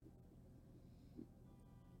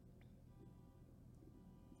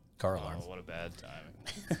car alarm. Oh, what a bad time.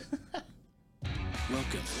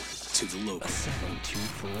 Welcome to the Local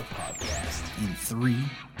 724 podcast. in 3,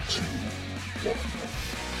 2,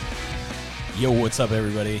 1. Yo, what's up,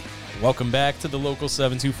 everybody? Welcome back to the Local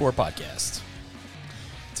 724 podcast.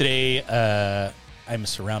 Today, I'm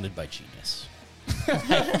surrounded by genius.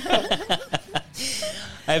 I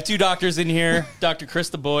have two doctors in here, Dr.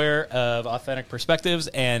 Krista Boyer of Authentic Perspectives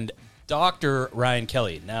and Dr. Ryan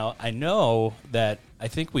Kelley. Now, I know that I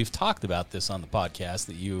think we've talked about this on the podcast,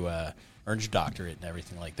 that you earned your doctorate and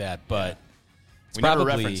everything like that, but We never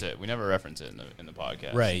reference it. We never reference it in the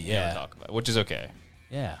podcast. Right, We yeah. never talk about it, which is okay.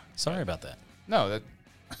 Yeah, sorry about that. No, that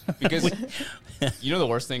because you know the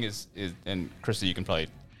worst thing is and Krista, you can probably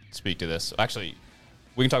speak to this. Actually,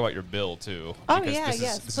 we can talk about your bill too. Oh, because yeah, this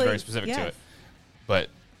yes, is very please. specific to Yes. it. But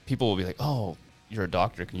people will be like, "Oh, you're a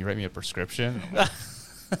doctor. Can you write me a prescription?"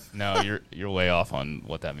 No, you're way off on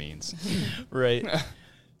what that means. Right.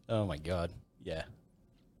 Oh, my God. Yeah.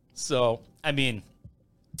 So, I mean,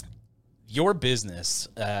 your business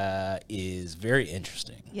is very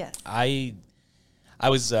interesting. Yes. I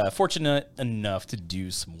was fortunate enough to do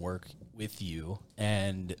some work with you,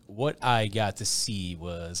 and what I got to see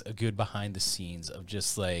was a good behind the scenes of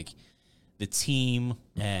just like the team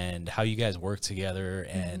and how you guys work together,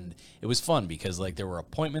 and it was fun because like there were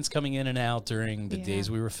appointments coming in and out during the days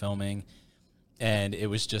we were filming, and it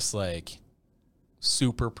was just like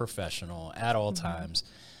super professional at all times.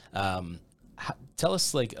 Tell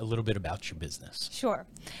us like a little bit about your business. Sure.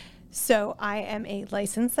 So I am a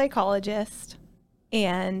licensed psychologist,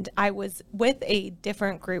 and I was with a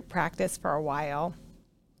different group practice for a while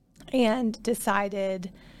and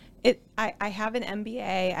decided I have an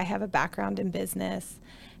MBA, I have a background in business,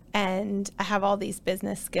 and I have all these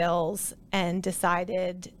business skills, and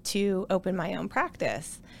decided to open my own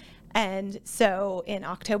practice. And so in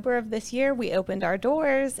October of this year, we opened our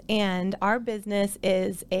doors, and our business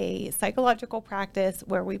is a psychological practice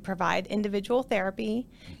where we provide individual therapy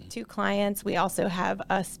to clients. We also have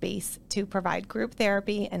a space to provide group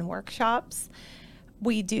therapy and workshops.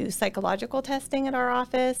 We do psychological testing at our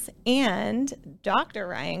office, and Dr.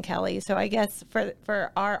 Ryan Kelley. So I guess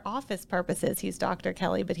for our office purposes, he's Dr.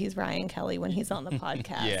 Kelley, but he's Ryan Kelley when he's on the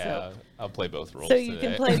podcast. Yeah, So, I'll play both roles. so you today.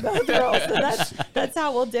 can play both roles. So that's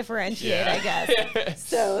how we'll differentiate, Yeah. I guess.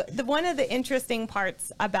 So one of the interesting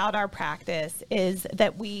parts about our practice is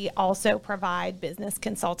that we also provide business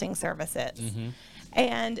consulting services.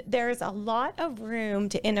 And there's a lot of room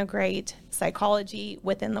to integrate psychology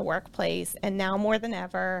within the workplace, and now more than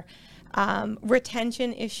ever,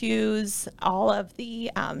 retention issues, all of the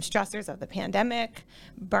stressors of the pandemic,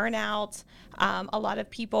 burnout. A lot of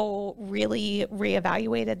people really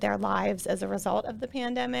reevaluated their lives as a result of the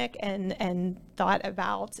pandemic and thought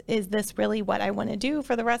about, is this really what I want to do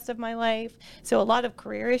for the rest of my life? So a lot of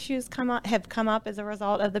career issues have come up as a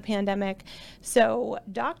result of the pandemic. So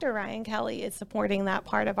Dr. Ryan Kelley is supporting that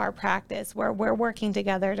part of our practice where we're working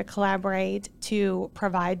together to collaborate to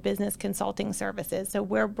provide business consulting services. So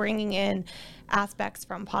we're bringing in aspects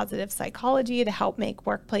from positive psychology to help make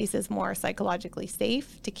workplaces more psychologically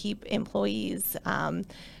safe, to keep employees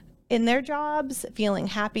in their jobs, feeling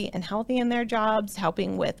happy and healthy in their jobs,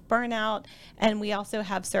 helping with burnout. And we also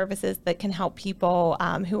have services that can help people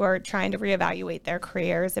who are trying to reevaluate their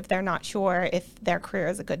careers if they're not sure if their career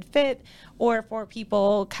is a good fit, or for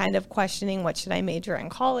people kind of questioning, what should I major in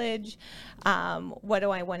college? What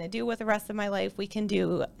do I want to do with the rest of my life? We can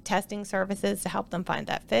do testing services to help them find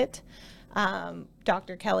that fit.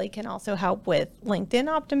 Dr. Kelley can also help with LinkedIn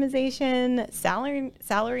optimization,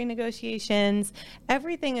 salary negotiations,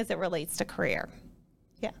 everything as it relates to career.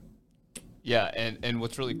 Yeah. Yeah, and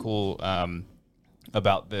what's really cool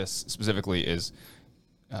about this specifically is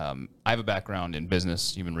I have a background in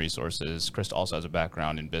business, human resources. Krista also has a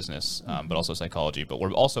background in business, but also psychology. But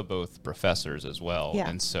we're also both professors as well, Yeah.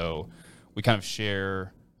 and so we kind of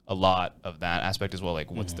share a lot of that aspect as well. Like,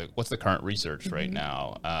 what's the current research right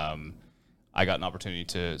now? I got an opportunity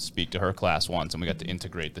to speak to her class once, and we got to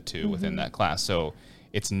integrate the two within that class. So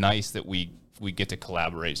it's nice that we get to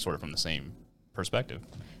collaborate sort of from the same perspective.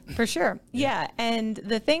 For sure. Yeah. And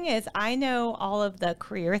the thing is, I know all of the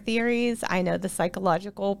career theories. I know the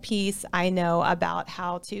psychological piece. I know about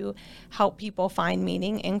how to help people find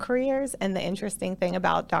meaning in careers. And the interesting thing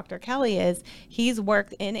about Dr. Kelley is he's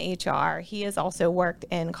worked in HR. He has also worked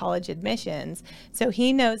in college admissions. So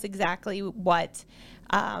he knows exactly what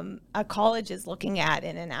a college is looking at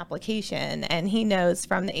in an application, and he knows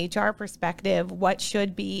from the HR perspective what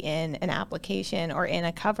should be in an application or in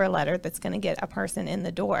a cover letter that's going to get a person in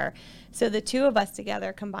the door. So the two of us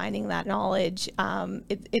together combining that knowledge,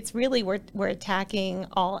 it's really we're attacking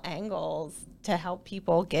all angles to help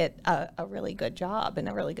people get a really good job and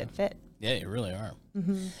a really good fit. Yeah, you really are.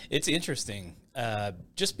 It's interesting,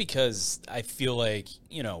 just because I feel like,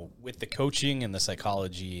 with the coaching and the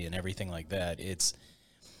psychology and everything like that,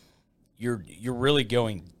 you're really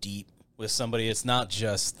going deep with somebody. It's not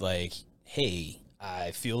just like, hey,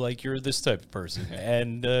 I feel like you're this type of person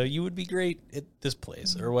and you would be great at this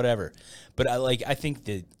place or whatever. But I think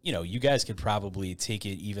that, you guys could probably take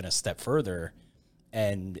it even a step further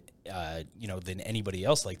and, than anybody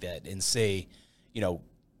else like that and say,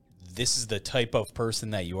 this is the type of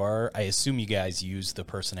person that you are. I assume you guys use the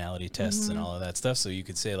personality tests and all of that stuff. So you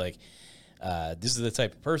could say like, this is the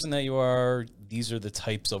type of person that you are. These are the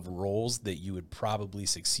types of roles that you would probably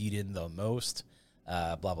succeed in the most,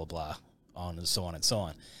 blah, blah, blah, on and so on and so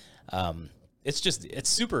on. It's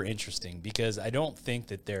super interesting because I don't think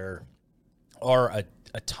that there are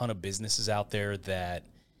a ton of businesses out there that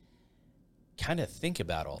kind of think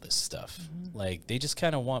about all this stuff. Like they just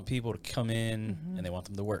kind of want people to come in and they want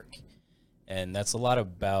them to work. And that's a lot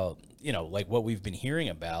about, like what we've been hearing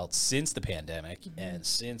about since the pandemic and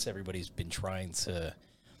since everybody's been trying to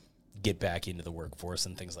get back into the workforce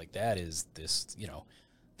and things like that is this,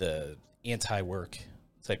 the anti-work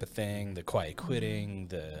type of thing, the quiet quitting,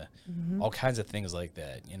 the all kinds of things like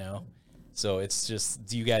that, So it's just,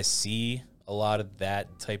 do you guys see a lot of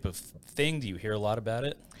that type of thing? Do you hear a lot about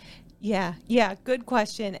it? Yeah, good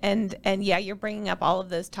question. And yeah, you're bringing up all of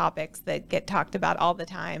those topics that get talked about all the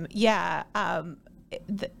time. Yeah,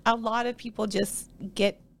 a lot of people just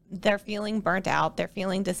they're feeling burnt out, they're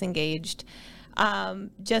feeling disengaged,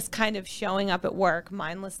 just kind of showing up at work,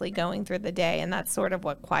 mindlessly going through the day. And that's sort of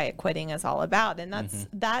what quiet quitting is all about. And that's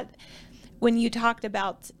that. When you talked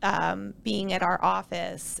about being at our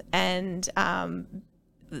office and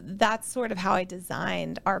that's sort of how I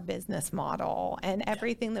designed our business model and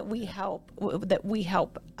everything that we help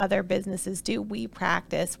other businesses do. We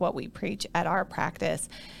practice what we preach at our practice.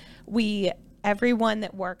 Everyone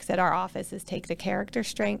that works at our office has taken a character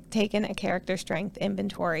strength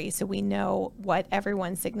inventory. So we know what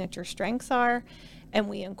everyone's signature strengths are, and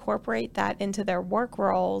we incorporate that into their work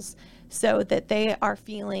roles so that they are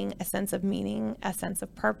feeling a sense of meaning, a sense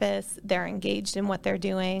of purpose. They're engaged in what they're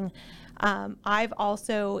doing. I've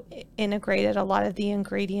also integrated a lot of the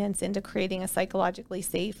ingredients into creating a psychologically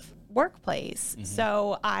safe workplace.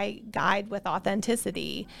 So I guide with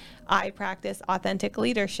authenticity. I practice authentic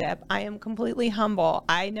leadership. I am completely humble.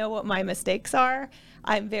 I know what my mistakes are.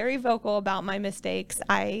 I'm very vocal about my mistakes.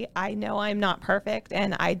 I know I'm not perfect,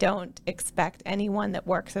 and I don't expect anyone that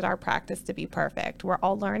works at our practice to be perfect. We're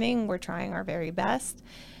all learning. We're trying our very best.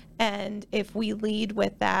 And if we lead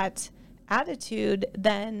with that attitude,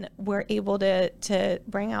 then we're able to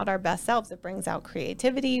bring out our best selves. It brings out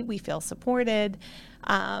creativity. We feel supported,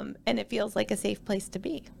 and it feels like a safe place to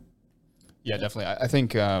be. Yeah, definitely. I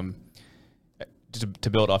think to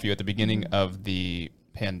build off you at the beginning of the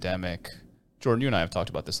pandemic, Jordan, you and I have talked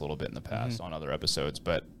about this a little bit in the past on other episodes,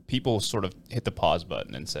 but people sort of hit the pause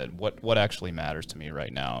button and said, what actually matters to me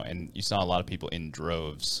right now? And you saw a lot of people in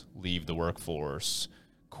droves leave the workforce,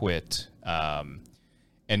 quit,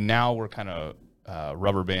 and now we're kind of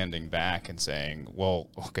rubber banding back and saying, well,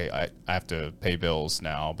 okay, I have to pay bills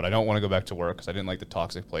now, but I don't want to go back to work because I didn't like the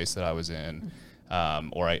toxic place that I was in,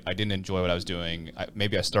 or I didn't enjoy what I was doing.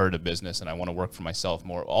 Maybe I started a business and I want to work for myself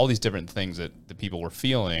more. All these different things that the people were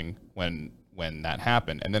feeling when that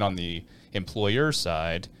happened. And then on the employer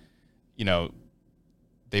side,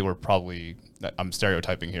 they were probably, I'm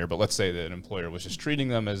stereotyping here, but let's say that an employer was just treating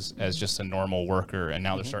them as just a normal worker, and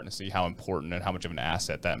now they're starting to see how important and how much of an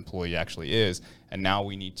asset that employee actually is. And now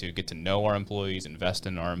we need to get to know our employees, invest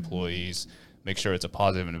in our employees, make sure it's a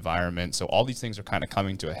positive environment. So all these things are kind of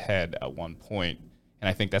coming to a head at one point. And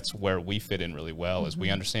I think that's where we fit in really well, is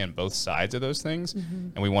we understand both sides of those things,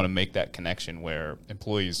 and we want to make that connection where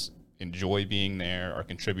employees enjoy being there, are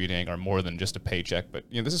contributing, are more than just a paycheck, but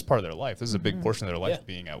this is part of their life. This is a big portion of their life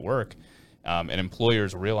being at work. And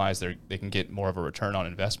employers realize they can get more of a return on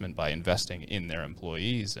investment by investing in their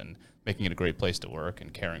employees and making it a great place to work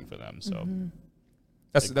and caring for them. So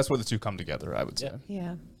that's where the two come together, I would say.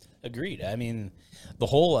 Yeah. Agreed. I mean, the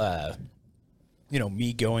whole,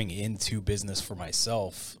 me going into business for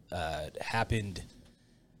myself happened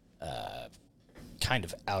kind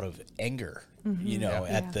of out of anger,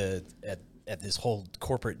 at this whole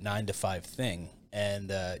corporate 9-to-5 thing. And,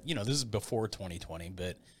 this is before 2020,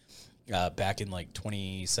 but back in like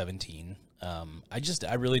 2017.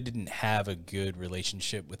 I really didn't have a good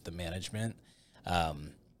relationship with the management.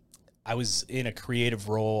 I was in a creative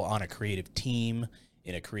role on a creative team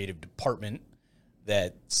in a creative department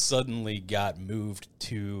that suddenly got moved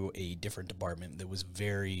to a different department that was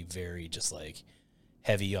very, very just like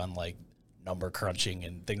heavy on like number crunching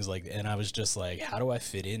and things like that. And I was just like, how do I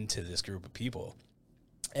fit into this group of people?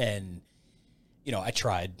 And, you know, I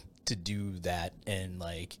tried to do that and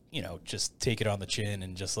like, you know, just take it on the chin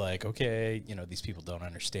and just like, okay, you know, these people don't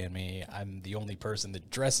understand me. I'm the only person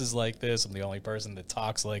that dresses like this. I'm the only person that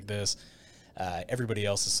talks like this. Everybody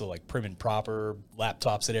else is so like prim and proper,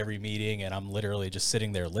 laptops at every meeting, and I'm literally just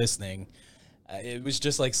sitting there listening. It was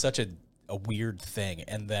just like such a weird thing.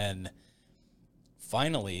 And then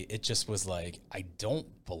finally it just was like, I don't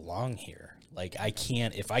belong here. Like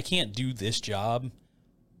if I can't do this job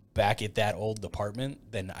back at that old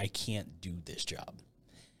department, then I can't do this job.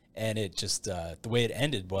 And it just, the way it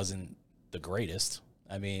ended wasn't the greatest.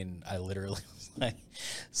 I mean, I literally was like,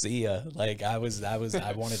 see ya. Like I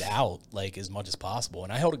wanted out like as much as possible.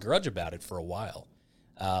 And I held a grudge about it for a while.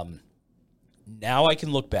 Now I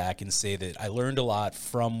can look back and say that I learned a lot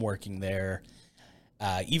from working there.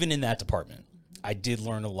 Even in that department, I did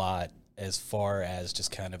learn a lot as far as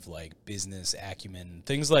just kind of like business acumen,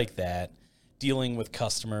 things like that, dealing with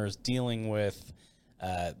customers, dealing with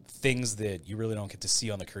things that you really don't get to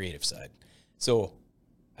see on the creative side. So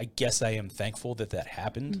I guess I am thankful that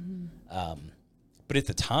happened. But at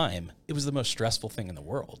the time, it was the most stressful thing in the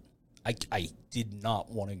world. I did not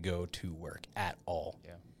want to go to work at all.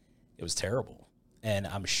 Yeah. It was terrible. And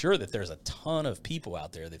I'm sure that there's a ton of people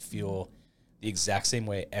out there that feel the exact same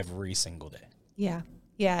way every single day. Yeah.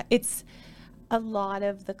 Yeah. It's a lot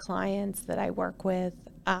of the clients that I work with,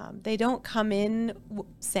 they don't come in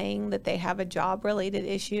saying that they have a job related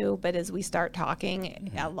issue, but as we start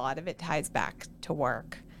talking, a lot of it ties back to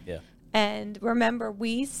work. Yeah. And remember,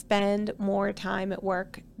 we spend more time at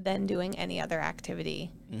work than doing any other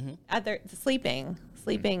activity.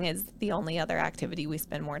 Sleeping is the only other activity we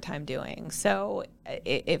spend more time doing. So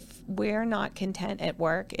if we're not content at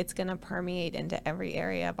work, it's going to permeate into every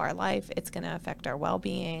area of our life. It's going to affect our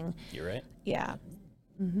well-being. You're right. Yeah.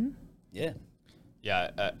 Yeah.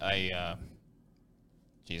 Yeah.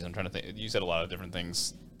 Geez, I'm trying to think. You said a lot of different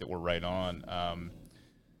things that were right on.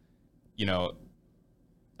 You know,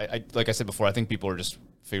 I like I said before, I think people are just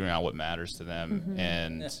figuring out what matters to them.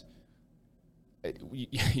 And you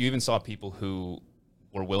even saw people who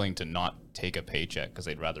were willing to not take a paycheck because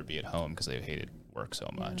they'd rather be at home because they hated work so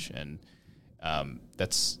much. And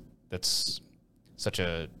that's such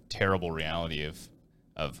a terrible reality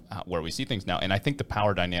of where we see things now. And I think the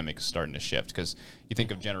power dynamic is starting to shift because you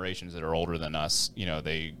think of generations that are older than us, you know,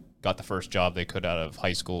 they got the first job they could out of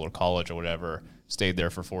high school or college or whatever, stayed there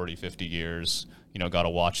for 40, 50 years, you know, got a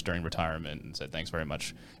watch during retirement and said, thanks very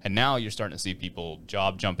much. And now you're starting to see people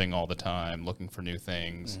job jumping all the time, looking for new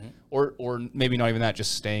things, or maybe not even that,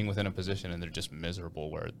 just staying within a position and they're just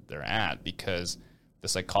miserable where they're at because the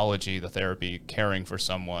psychology, the therapy, caring for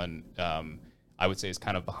someone, I would say is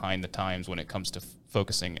kind of behind the times when it comes to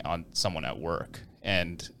focusing on someone at work.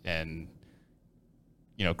 And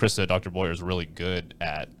you know, Krista, Dr. Boyer is really good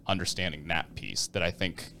at understanding that piece that I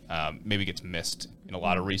think maybe gets missed in a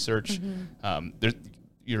lot of research.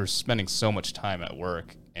 You're spending so much time at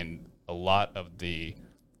work, and a lot of the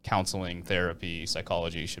counseling, therapy,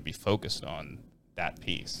 psychology should be focused on that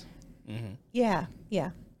piece. Yeah.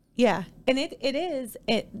 And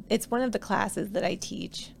it's one of the classes that I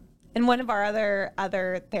teach. And one of our other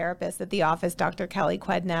therapists at the office, Dr. Kelley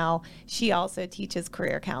now, she also teaches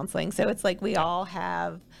career counseling. So it's like we all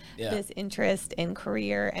have this interest in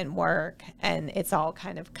career and work, and it's all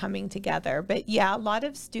kind of coming together. But yeah, a lot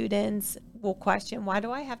of students will question, why do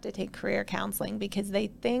I have to take career counseling? Because they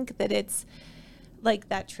think that it's like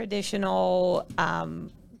that traditional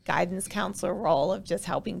guidance counselor role of just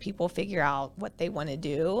helping people figure out what they want to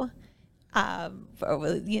do.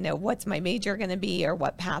 You know, what's my major going to be, or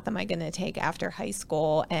what path am I going to take after high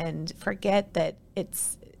school, and forget that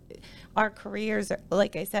our careers,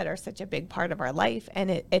 like I said, are such a big part of our life, and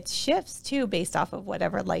it shifts too based off of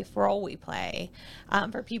whatever life role we play.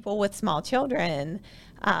 For people with small children,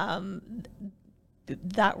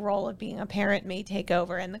 that role of being a parent may take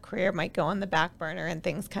over and the career might go on the back burner and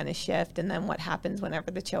things kind of shift. And then what happens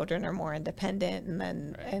whenever the children are more independent and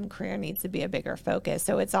then and career needs to be a bigger focus.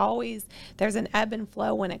 So it's always, there's an ebb and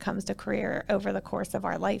flow when it comes to career over the course of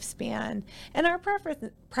our lifespan. And our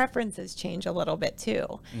preferences change a little bit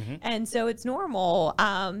too. And so it's normal.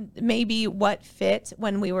 Maybe what fit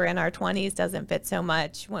when we were in our 20s doesn't fit so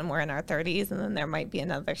much when we're in our 30s, and then there might be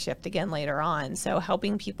another shift again later on. So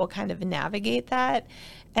helping people kind of navigate that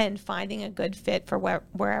and finding a good fit for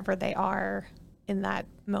wherever they are in that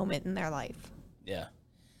moment in their life. Yeah.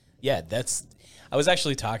 Yeah, I was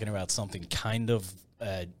actually talking about something kind of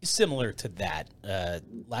similar to that.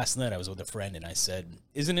 Last night I was with a friend and I said,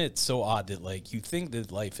 isn't it so odd that like you think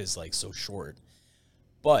that life is like so short,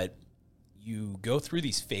 but you go through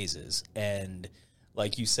these phases and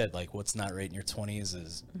like you said, like what's not right in your 20s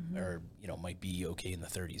is, or, might be okay in the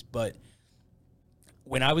 30s. But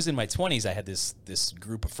when I was in my 20s, I had this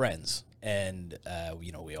group of friends, and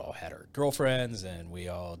we all had our girlfriends, and we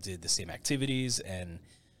all did the same activities, and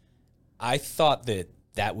I thought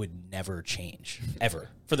that would never change ever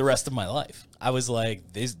for the rest of my life. I was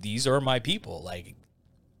like, these are my people. Like,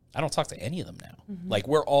 I don't talk to any of them now. Like,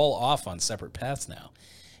 we're all off on separate paths now,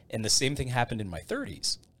 and the same thing happened in my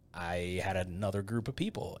 30s. I had another group of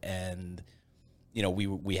people, and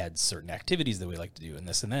we had certain activities that we like to do, and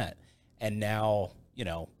this and that, and now.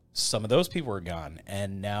 Some of those people are gone,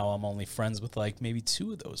 and now I'm only friends with like maybe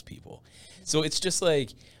 2 of those people. So it's just like,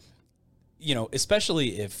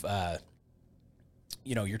 especially if,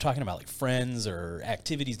 you're talking about like friends or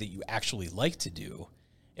activities that you actually like to do.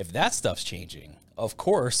 If that stuff's changing, of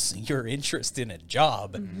course, your interest in a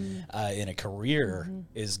job, in a career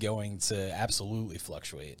is going to absolutely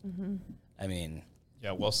fluctuate. I mean,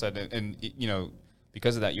 yeah, well said. And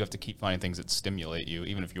because of that, you have to keep finding things that stimulate you,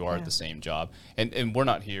 even if you are at the same job. And we're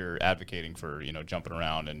not here advocating for, jumping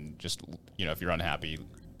around and just, if you're unhappy,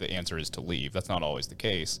 the answer is to leave. That's not always the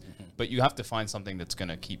case. But you have to find something that's going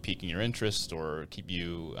to keep piquing your interest or keep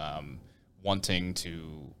you wanting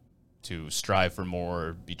to strive for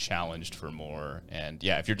more, be challenged for more. And,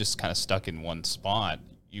 yeah, if you're just kind of stuck in one spot,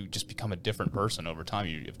 you just become a different person over time.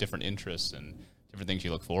 You have different interests and different things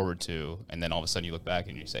you look forward to, and then all of a sudden you look back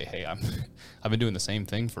and you say, "Hey, I've been doing the same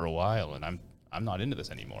thing for a while, and I'm not into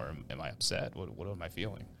this anymore. Am I upset? What am I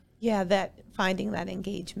feeling?" Yeah, that finding that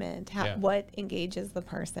engagement, what engages the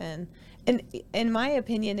person, and in my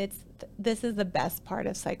opinion, this is the best part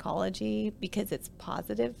of psychology because it's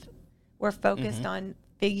positive. We're focused on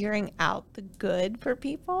figuring out the good for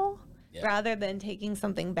people rather than taking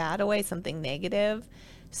something bad away, something negative.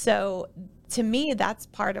 So to me, that's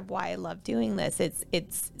part of why I love doing this.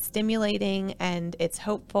 It's stimulating and it's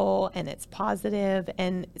hopeful and it's positive.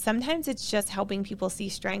 And sometimes it's just helping people see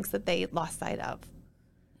strengths that they lost sight of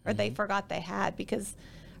or they forgot they had, because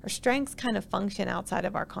our strengths kind of function outside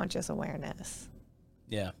of our conscious awareness.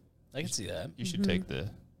 Yeah, I can see that. You should take the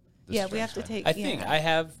yeah, we have to take. I think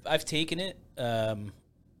I've taken it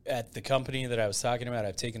at the company that I was talking about.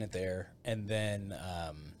 I've taken it there, and then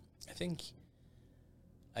I think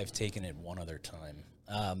I've taken it one other time,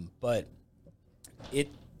 but it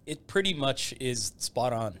pretty much is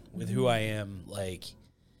spot on with who I am. Like,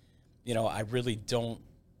 I really don't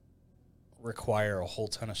require a whole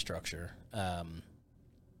ton of structure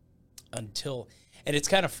until, and it's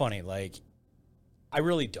kind of funny. Like, I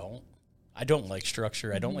really don't. I don't like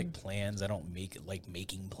structure. I don't like plans. I don't like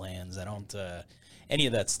making plans. I don't any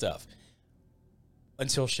of that stuff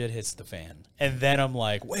until shit hits the fan. And then I'm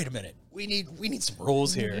like, wait a minute, we need some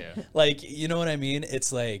rules here. Yeah. Like, you know what I mean?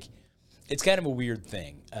 It's like, it's kind of a weird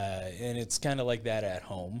thing. And it's kind of like that at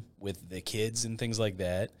home with the kids and things like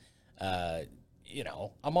that. I'm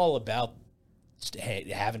all about just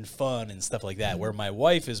having fun and stuff like that, where my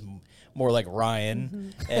wife is more like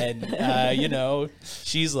Ryan. And,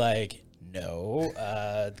 she's like,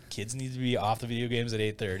 no, kids need to be off the video games at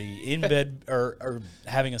 8:30 in bed or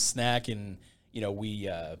having a snack. And, we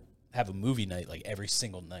have a movie night like every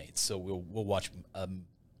single night. So we'll watch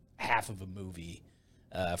half of a movie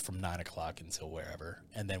from 9 o'clock until wherever.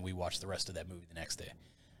 And then we watch the rest of that movie the next day.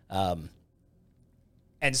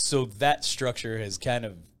 And so that structure has kind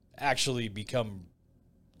of actually become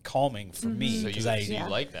calming for me. So you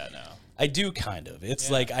like that now? I do, kind of.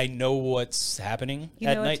 It's like I know what's happening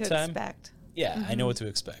at nighttime. You know what to expect. Yeah, I know what to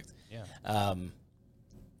expect. Yeah.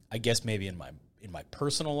 I guess maybe in my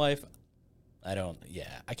personal life, I don't.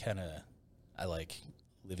 Yeah, I like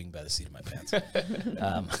living by the seat of my pants.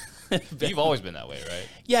 You've always been that way, right?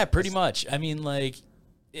 Yeah, pretty much. I mean, like,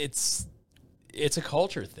 it's a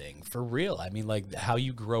culture thing for real. I mean, like how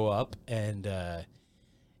you grow up and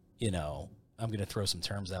I'm gonna throw some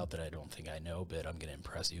terms out that I don't think I know, but I'm gonna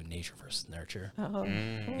impress you. Nature versus nurture. Oh,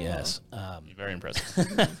 Yes. You're very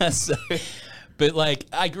impressive. So, but like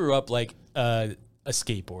I grew up like a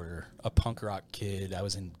skateboarder, a punk rock kid. I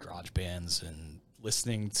was in garage bands and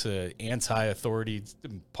listening to anti-authority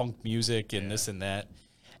punk music and this and that.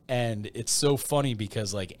 And it's so funny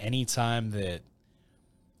because like anytime that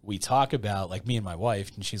we talk about like me and my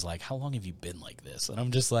wife, and she's like, how long have you been like this? And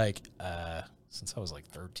I'm just like, since I was like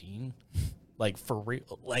 13, like for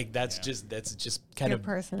real. Like that's just kind your of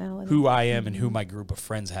personality. who I am and who my group of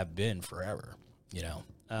friends have been forever, you know?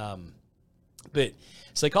 But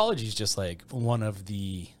psychology is just like one of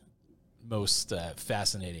the most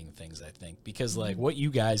fascinating things, I think, because like what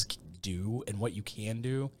you guys do and what you can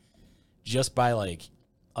do just by like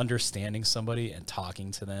understanding somebody and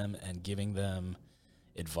talking to them and giving them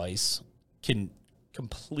advice can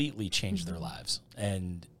completely change their lives.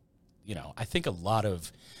 And, you know, I think a lot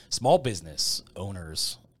of small business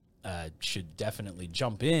owners should definitely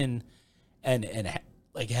jump in and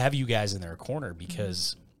like have you guys in their corner,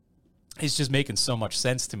 because it's just making so much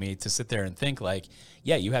sense to me to sit there and think like,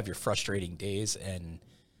 yeah, you have your frustrating days and,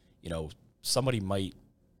 you know, somebody might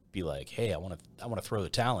be like, hey, I want to throw the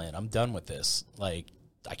towel in. I'm done with this. Like,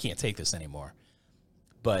 I can't take this anymore.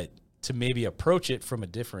 But to maybe approach it from a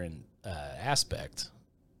different aspect,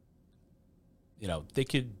 you know, that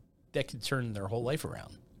could turn their whole life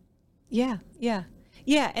around. Yeah.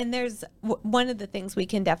 And there's one of the things we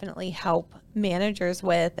can definitely help managers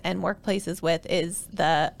with and workplaces with is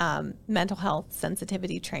the mental health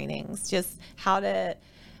sensitivity trainings, just how to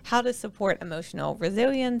support emotional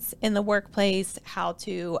resilience in the workplace, how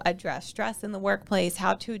to address stress in the workplace,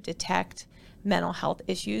 how to detect mental health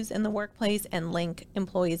issues in the workplace and link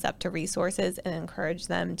employees up to resources and encourage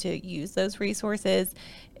them to use those resources.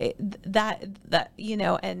 That you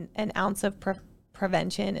know, an ounce of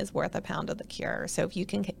prevention is worth a pound of the cure. So if you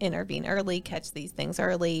can intervene early, catch these things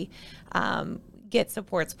early, get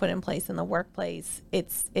supports put in place in the workplace,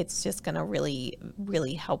 it's just going to really,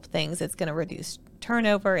 really help things. It's going to reduce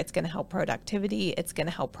turnover. It's going to help productivity. It's going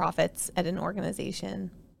to help profits at an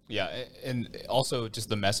organization. Yeah, and also just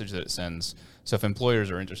the message that it sends. So if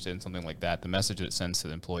employers are interested in something like that, the message that it sends to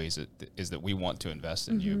the employees is that we want to invest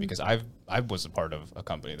in you. Because I was a part of a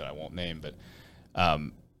company that I won't name, but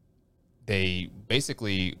they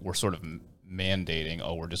basically were sort of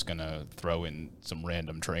mandating, we're just going to throw in some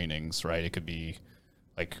random trainings, right? It could be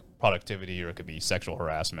like productivity or it could be sexual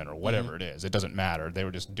harassment or whatever it is. It doesn't matter. They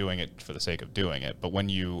were just doing it for the sake of doing it. But when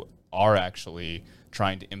you are actually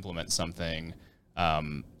trying to implement something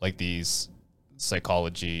like these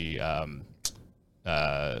psychology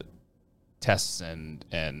tests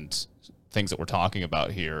and things that we're talking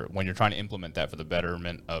about here, when you're trying to implement that for the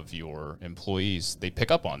betterment of your employees, they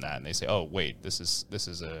pick up on that and they say, oh, wait, this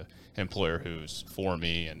is an employer who's for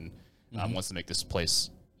me and wants to make this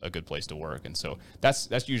place a good place to work. And so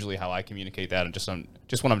that's usually how I communicate that. And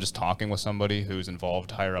just when I'm just talking with somebody who's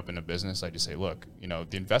involved higher up in a business, I just say, look, you know,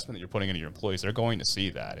 the investment that you're putting into your employees, they're going to see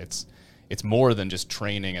that. It's more than just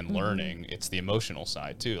training and learning. It's the emotional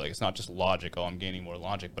side too. Like, it's not just logic. Oh, I'm gaining more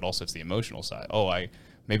logic, but also it's the emotional side. Oh,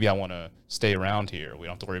 maybe I want to stay around here. We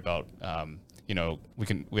don't have to worry about, you know,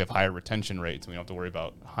 we have higher retention rates and we don't have to worry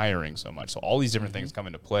about hiring so much. So all these different things come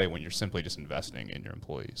into play when you're simply just investing in your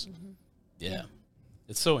employees. Yeah.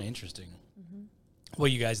 It's so interesting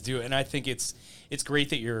what you guys do. And I think it's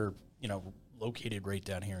great that you're, you know, located right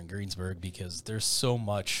down here in Greensburg, because there's so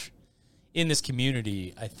much in this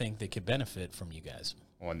community, I think, that could benefit from you guys.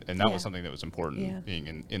 Well, and that was something that was important,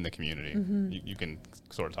 being in the community. You can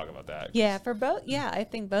sort of talk about that. Yeah, for both. Yeah, I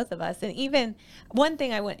think both of us. And even one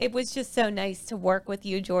thing it was just so nice to work with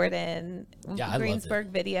you, Jordan. Yeah, Greensburg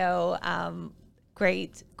Video.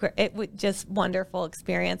 Great. It was just wonderful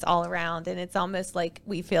experience all around. And it's almost like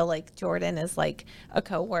we feel like Jordan is like a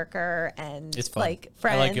coworker and it's fun. Like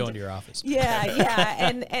friend. I like going to your office.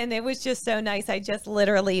 Yeah. And it was just so nice. I just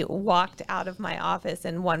literally walked out of my office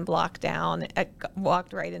and one block down,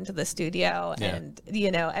 walked right into the studio. Yeah. And,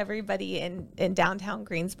 you know, everybody in downtown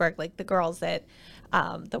Greensburg, like the girls that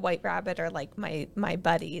the White Rabbit are like my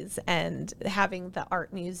buddies, and having the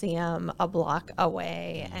art museum a block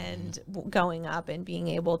away and going up and being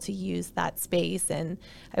able to use that space. And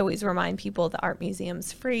I always remind people the art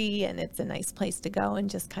museum's free and it's a nice place to go and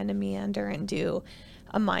just kind of meander and do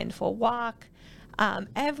a mindful walk.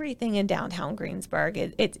 Everything in downtown Greensburg,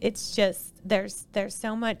 it's just there's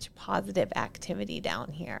so much positive activity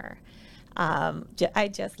down here. I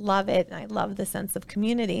just love it, and I love the sense of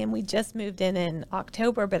community. And we just moved in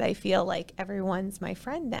October, but I feel like everyone's my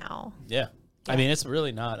friend now. Yeah. I mean, it's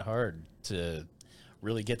really not hard to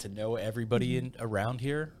really get to know everybody around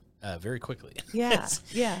here. very quickly. Yeah,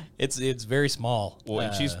 It's very small. Well,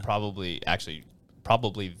 and she's probably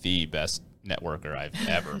the best networker I've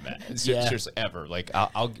ever met. Seriously, ever. Like,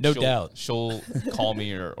 No doubt. She'll call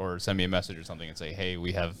me or send me a message or something and say, hey,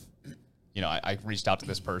 we have, I reached out to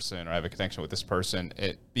this person, or I have a connection with this person.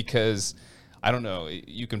 Because, I don't know,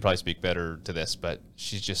 you can probably speak better to this, but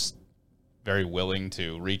she's just very willing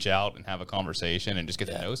to reach out and have a conversation and just get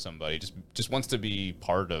to know somebody. Just wants to be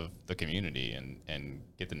part of the community and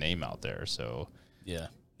get the name out there. So yeah.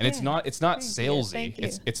 And it's not salesy. Thank you.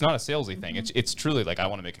 It's not a salesy thing. It's truly like, I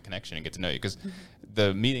want to make a connection and get to know you, because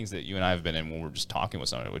the meetings that you and I have been in when we're just talking with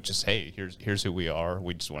somebody, which just, hey, here's who we are.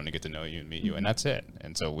 We just wanted to get to know you and meet you, and that's it.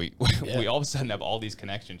 And so we all of a sudden have all these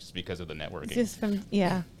connections just because of the networking. Just from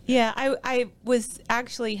I was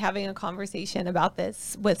actually having a conversation about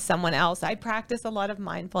this with someone else. I practice a lot of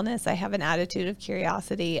mindfulness. I have an attitude of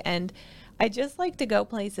curiosity, and I just like to go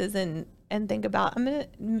places and think about, I'm going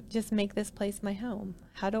to just make this place my home.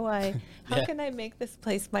 How can I make this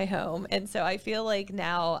place my home? And so I feel like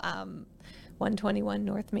now 121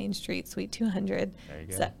 North Main Street, Suite 200,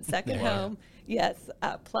 second home. Yes,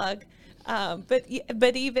 plug. But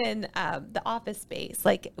even the office space,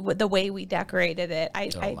 like the way we decorated it, I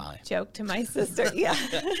joked to my sister. Yeah.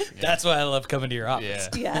 That's why I love coming to your office.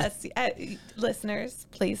 Yeah. Yes. Listeners,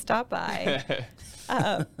 please stop by.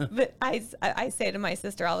 But I say to my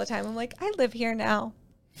sister all the time, I'm like, I live here now.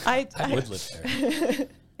 I would live there.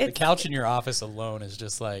 The couch in your office alone is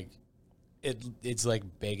just like, it's like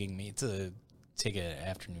begging me to take an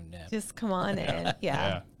afternoon nap. Just come on in.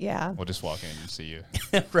 Yeah. We'll just walk in and see you.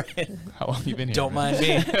 Right. How long have you been here? Don't mind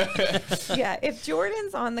me. Yeah. If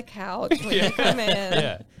Jordan's on the couch when you come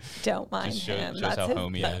in, don't mind him. Shows how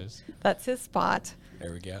homey it is. That's his spot.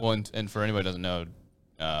 There we go. Well, and for anybody who doesn't know,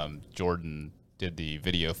 Jordan did the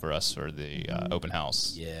video for us for the open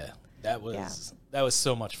house. Yeah. That was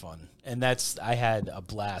so much fun. And I had a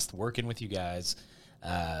blast working with you guys.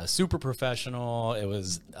 Super professional. It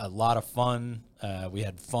was a lot of fun. We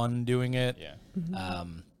had fun doing it. Yeah.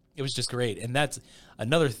 It was just great. And that's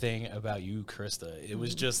another thing about you, Krista. It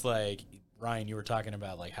was just like, Ryan, you were talking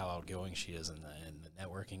about like how outgoing she is and the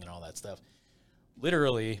networking and all that stuff.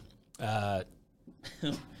 Literally, had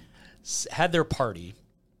their party,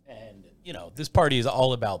 and this party is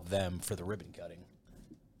all about them for the ribbon cutting.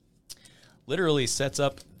 Literally sets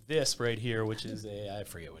up this right here, which is I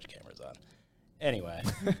forget which camera's on. Anyway,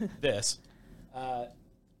 this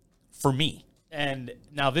for me. And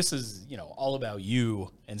now this is, all about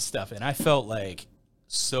you and stuff. And I felt like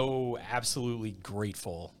so absolutely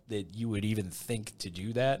grateful that you would even think to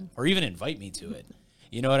do that or even invite me to it.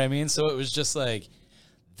 You know what I mean? So it was just like,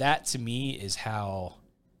 that to me is how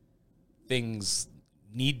things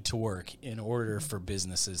need to work in order for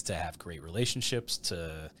businesses to have great relationships,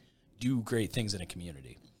 to do great things in a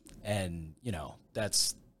community. And,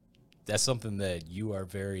 that's something that you are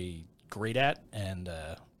very great at, and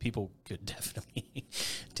people could definitely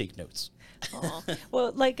take notes.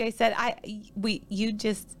 Well, like I said, you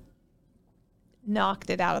just knocked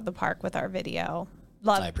it out of the park with our video.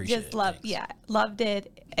 I appreciate it. Loved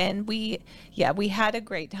it. And we had a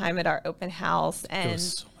great time at our open house, and it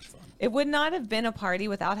was so much fun. It would not have been a party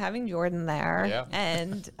without having Jordan there. Yeah.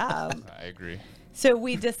 And I agree. So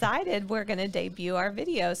we decided we're going to debut our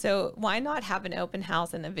video. So why not have an open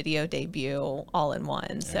house and a video debut all in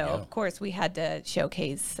one? So of course we had to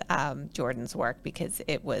showcase Jordan's work, because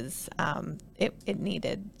it was it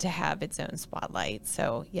needed to have its own spotlight.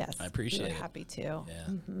 So yes, I appreciate it. Happy to. Yeah.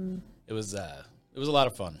 Mm-hmm. It was a lot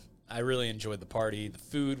of fun. I really enjoyed the party. The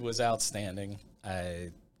food was outstanding.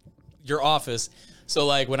 Your office. So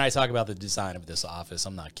like when I talk about the design of this office,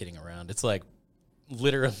 I'm not kidding around. It's like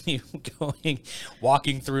literally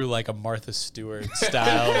walking through like a Martha Stewart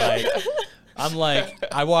style.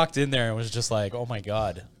 I walked in there and was just like, oh my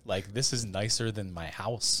God, like this is nicer than my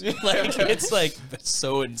house. Like it's like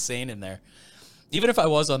so insane in there. Even if I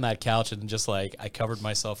was on that couch and just like I covered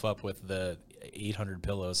myself up with the 800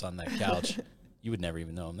 pillows on that couch, you would never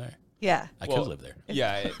even know I'm there. Yeah. I could live there.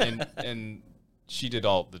 Yeah. And she did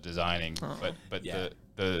all the designing, but yeah.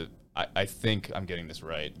 I think I'm getting this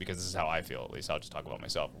right, because this is how I feel, at least. I'll just talk about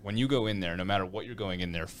myself. When you go in there, no matter what you're going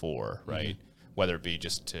in there for, right, whether it be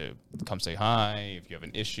just to come say hi, if you have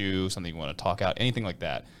an issue, something you want to talk out, anything like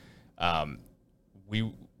that,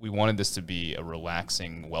 we wanted this to be a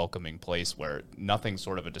relaxing, welcoming place where nothing's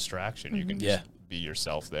sort of a distraction. You can just be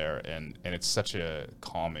yourself there, and it's such a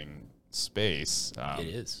calming space. It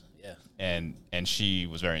is. Yeah. And she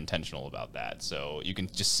was very intentional about that. So you can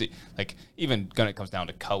just see, like, even when it comes down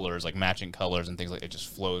to colors, like matching colors and things like, it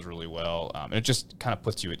just flows really well. And it just kind of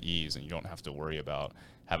puts you at ease, and you don't have to worry about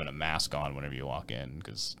having a mask on whenever you walk in,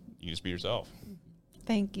 because you can just be yourself.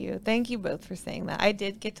 Thank you. Thank you both for saying that. I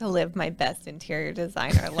did get to live my best interior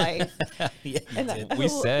designer life. Yeah, you And did. We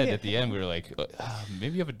said at the end, we were like,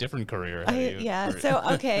 maybe you have a different career. ahead of you." Yeah. So,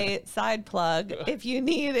 okay, side plug. If you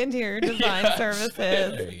need interior design services,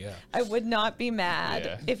 There you go. I would not be mad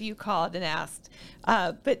Yeah. if you called and asked.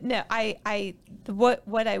 But no,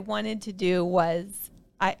 what I wanted to do was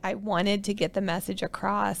I wanted to get the message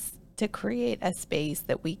across to create a space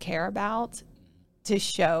that we care about, to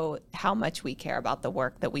show how much we care about the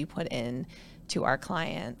work that we put in to our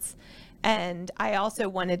clients. And I also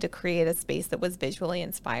wanted to create a space that was visually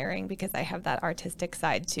inspiring, because I have that artistic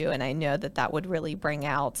side too. And I know that that would really bring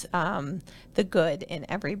out the good in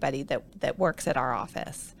everybody that works at our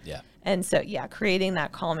office. Yeah. And so, yeah, creating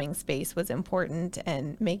that calming space was important,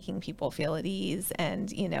 and making people feel at ease.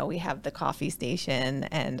 And, you know, we have the coffee station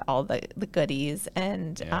and all the goodies,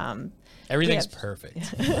 and Everything's Yeah.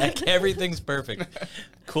 perfect. Like, everything's perfect.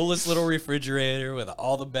 Coolest little refrigerator with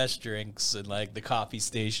all the best drinks, and like the coffee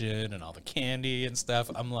station and all the candy and stuff.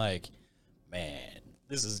 I'm like, man,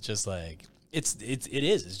 this is just like, it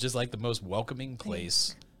is. It's just like the most welcoming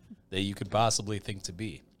place that you could possibly think to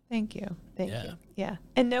be. Thank you. Thank Yeah. you. Yeah.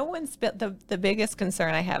 And no one spilled the biggest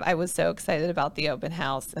concern I have. I was so excited about the open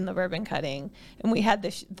house and the ribbon cutting, and we had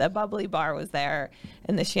the bubbly bar was there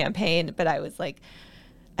and the champagne, but I was like,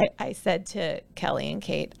 I said to Kelley and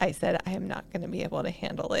Kate, I said, I am not going to be able to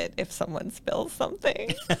handle it if someone spills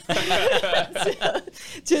something.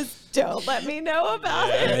 Just don't let me know about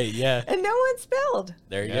it. Right, yeah. And no one spilled.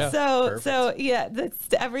 There you Yeah. go. So yeah,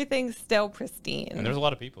 everything's still pristine. And there's a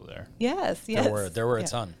lot of people there. yes. There were a Yeah.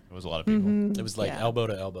 ton. There was a lot of people. It was like Yeah. elbow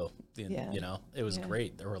to elbow. Yeah. You know, it was Yeah.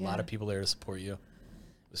 great. There were a lot Yeah. of people there to support you.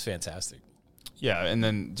 It was fantastic. Yeah, and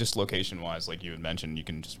then just location-wise, like you had mentioned, you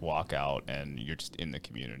can just walk out and you're just in the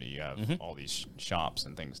community. You have all these shops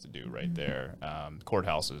and things to do right there.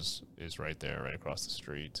 Courthouse is right there, right across the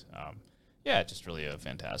street. Yeah, just really a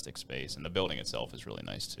fantastic space, and the building itself is really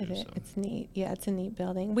nice too. So. It's neat. Yeah, it's a neat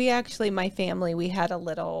building. We actually, my family, we had a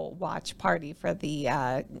little watch party for the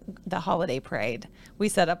holiday parade. We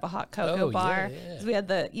set up a hot cocoa Oh, bar. yeah. 'Cause we had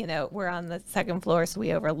we're on the second floor, so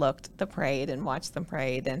we overlooked the parade and watched the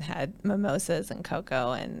parade and had mimosas and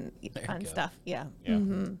cocoa and fun go. stuff. Yeah.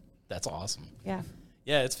 Yeah. That's awesome. Yeah.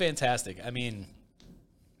 Yeah, it's fantastic. I mean,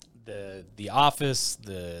 the office,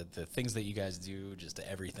 the things that you guys do, just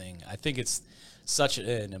everything. I think it's such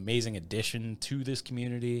an amazing addition to this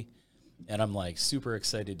community, and I'm like super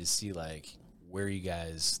excited to see like where you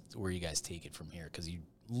guys take it from here, because you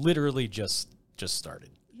literally just started.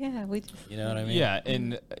 Yeah. You know what I mean? Yeah,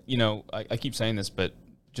 and you know, I keep saying this, but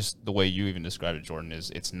just the way you even described it, Jordan,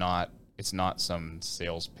 is it's not some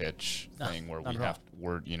sales pitch thing where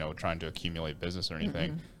we're trying to accumulate business or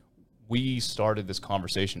anything. We started this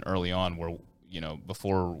conversation early on where,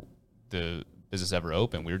 before the business ever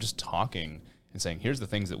opened, we were just talking and saying, here's the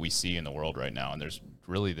things that we see in the world right now. And there's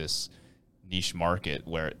really this niche market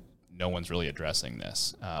where no one's really addressing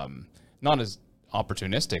this. Not as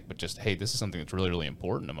opportunistic, but just, hey, this is something that's really, really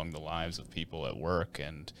important among the lives of people at work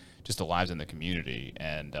and just the lives in the community.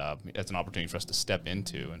 And it's an opportunity for us to step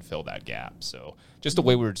into and fill that gap. So just the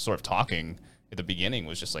way we were sort of talking at the beginning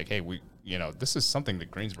was just like, hey, this is something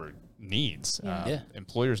that Greensburg needs. Yeah.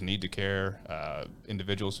 Employers need to care,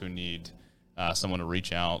 individuals who need someone to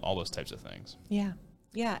reach out, all those types of things. Yeah.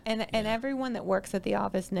 Yeah. And everyone that works at the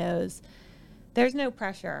office knows there's no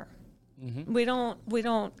pressure. We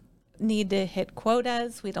don't need to hit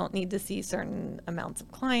quotas. We don't need to see certain amounts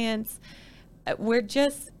of clients. We're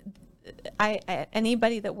just,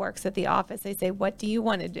 anybody that works at the office, I say, what do you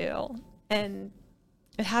want to do? And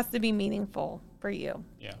it has to be meaningful for you.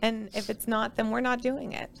 Yeah. And if it's not, then we're not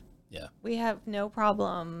doing it. Yeah. We have no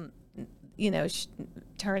problem,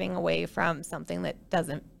 turning away from something that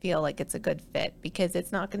doesn't feel like it's a good fit, because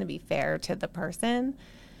it's not going to be fair to the person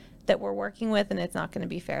that we're working with, and it's not going to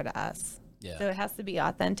be fair to us. Yeah. So it has to be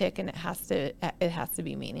authentic, and it has to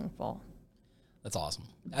be meaningful. That's awesome.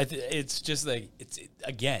 It's just like,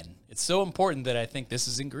 it's so important that I think this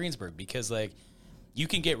is in Greensburg, because like you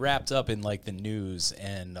can get wrapped up in like the news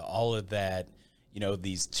and all of that,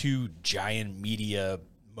 these two giant media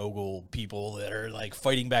mogul people that are like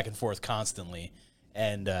fighting back and forth constantly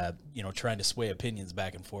and, trying to sway opinions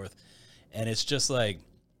back and forth. And it's just like,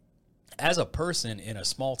 as a person in a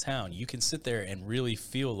small town, you can sit there and really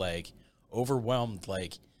feel like overwhelmed,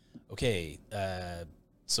 like, okay,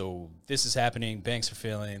 so this is happening, banks are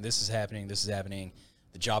failing, this is happening,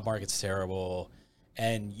 the job market's terrible,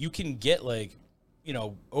 and you can get like,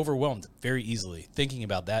 overwhelmed very easily thinking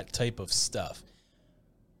about that type of stuff.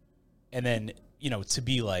 And then, to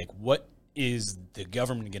be like, what is the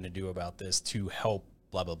government going to do about this to help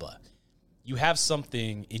blah, blah, blah. You have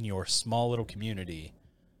something in your small little community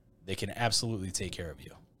that can absolutely take care of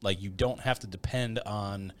you. Like, you don't have to depend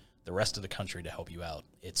on the rest of the country to help you out.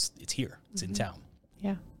 It's here. It's in town.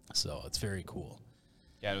 Yeah. So it's very cool.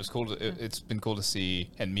 Yeah, it was cool. It's been cool to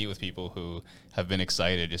see and meet with people who have been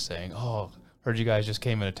excited, just saying, "Oh, heard you guys just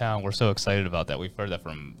came into town. We're so excited about that." We've heard that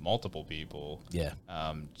from multiple people. Yeah.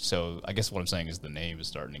 So I guess what I'm saying is the name is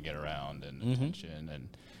starting to get around and attention,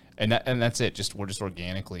 and that's it. We're just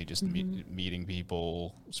organically meeting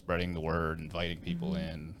people, spreading the word, inviting people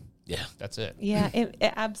in. Yeah, that's it. Yeah,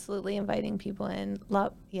 absolutely inviting people in.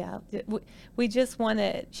 Love, yeah. We just want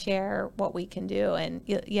to share what we can do, and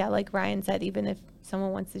yeah, like Ryan said, even if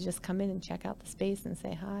someone wants to just come in and check out the space and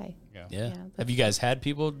say hi. Yeah. Have you guys had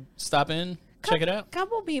people stop in, check it out?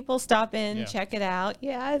 Couple people stop in, check it out.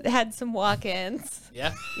 Yeah, I had some walk-ins.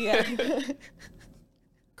 Yeah. Yeah.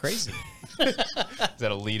 Crazy. Is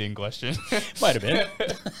that a leading question? Might have been.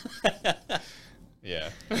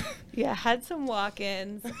 Yeah. Yeah, had some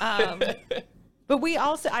walk-ins. But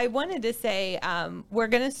I wanted to say, we're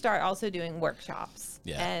going to start also doing workshops.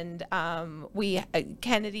 Yeah. And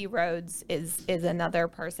Kennedy Rhodes is another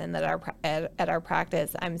person that at our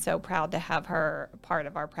practice. I'm so proud to have her part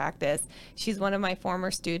of our practice. She's one of my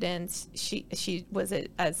former students. She was a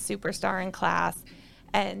superstar in class.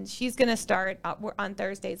 And she's going to start, on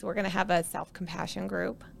Thursdays, we're going to have a self-compassion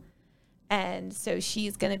group. And so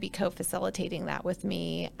she's going to be co-facilitating that with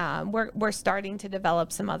me. We're starting to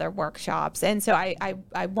develop some other workshops. And so I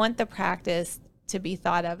want the practice to be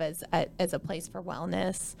thought of as a place for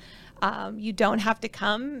wellness. You don't have to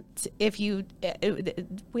come we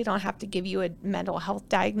don't have to give you a mental health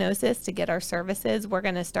diagnosis to get our services. We're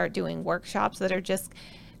going to start doing workshops that are just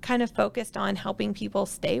kind of focused on helping people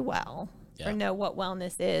stay well. Or know what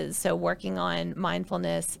wellness is. So working on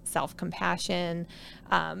mindfulness, self-compassion,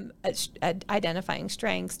 identifying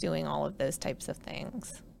strengths, doing all of those types of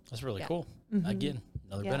things. That's really cool. Again,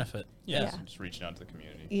 another benefit. Yeah. Just reaching out to the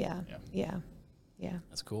community. Yeah.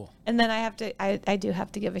 That's cool. And then I do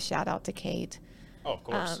have to give a shout out to Kate. Oh, of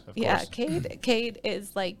course. Yeah, Kate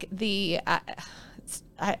is like she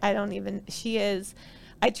is,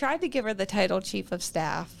 I tried to give her the title chief of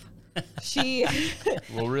staff.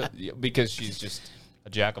 Well, really, because she's just a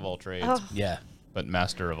jack of all trades. Yeah. But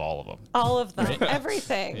master of all of them. All of them,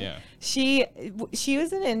 everything. Yeah. She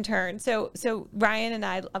was an intern. So Ryan and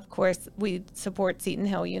I, of course, we support Seton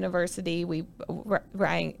Hill University.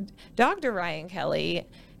 Dr. Ryan Kelley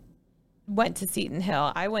went to Seton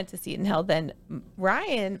Hill. I went to Seton Hill. Then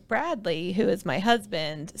Ryan Bradley, who is my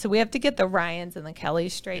husband. So we have to get the Ryans and the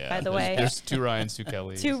Kelleys straight, by the way. There's 2 Ryans, 2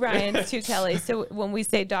 Kelleys. 2 Ryans, 2 Kellys. So when we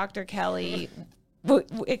say Dr. Kelley,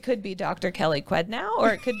 it could be Dr. Kelley Quednow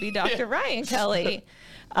or it could be Dr. Ryan Kelley.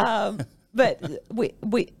 But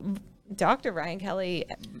Dr. Ryan Kelley,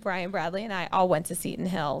 Ryan Bradley, and I all went to Seton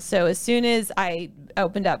Hill. So as soon as I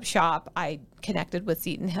opened up shop, I connected with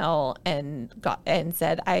Seton Hill and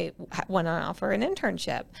said I want to offer an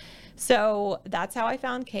internship. So that's how I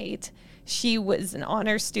found Kate. She was an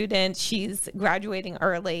honors student. She's graduating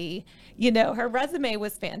early. Her resume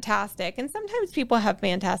was fantastic. And sometimes people have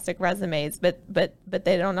fantastic resumes, but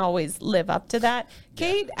they don't always live up to that. Yeah.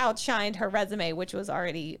 Kate outshined her resume, which was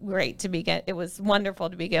already great to begin. It was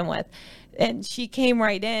wonderful to begin with. And she came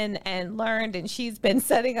right in and learned, and she's been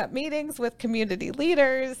setting up meetings with community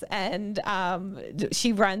leaders, and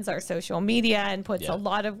she runs our social media and puts a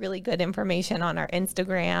lot of really good information on our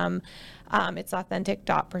Instagram. It's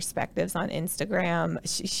authentic.perspectives on Instagram.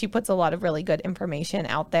 She puts a lot of really good information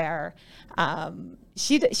out there.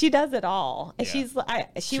 She does it all. Yeah.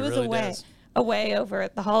 She was really away over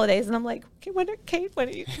at the holidays, and I'm like, Kate, when are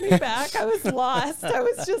you coming back? I was lost. I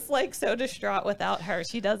was just like so distraught without her.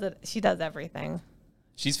 She does it. She does everything.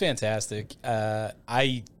 She's fantastic.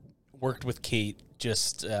 I worked with Kate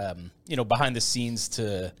just behind the scenes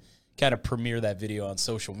to kind of premiere that video on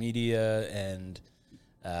social media and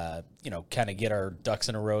kind of get our ducks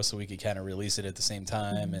in a row so we could kind of release it at the same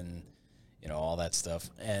time and all that stuff.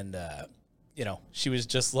 And she was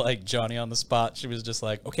just like Johnny on the spot. She was just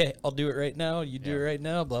like, okay, I'll do it right now. You do it right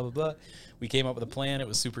now, blah, blah, blah. We came up with a plan. It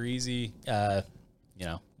was super easy.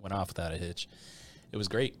 Went off without a hitch. It was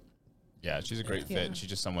great. Yeah, she's a great fit. And she's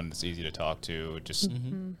just someone that's easy to talk to. Just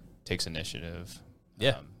takes initiative.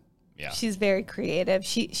 Yeah. Yeah. She's very creative.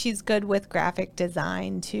 She's good with graphic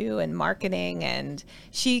design too and marketing, and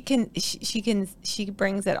she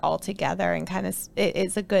brings it all together and kind of it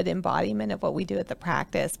is a good embodiment of what we do at the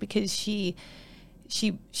practice because she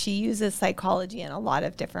uses psychology in a lot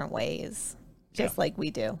of different ways, just like we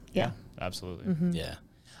do. Yeah. Absolutely. Mm-hmm. Yeah.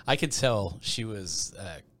 I could tell she was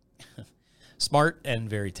smart and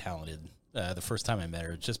very talented. the first time I met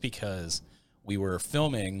her, just because we were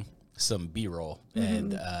filming some B-roll,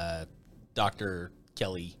 and Dr.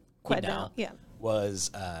 Kelley Quidnow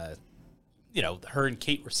was, her and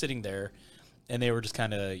Kate were sitting there, and they were just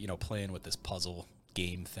kind of, playing with this puzzle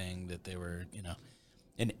game thing that they were,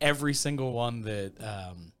 and every single one that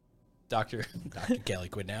Dr. Kelley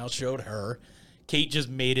Quidnow showed her, Kate just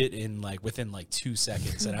made it in within 2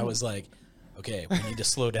 seconds, and I was like, okay, we need to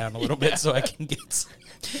slow down a little bit so I can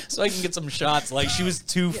get some shots. Like, she was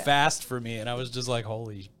too fast for me, and I was just like,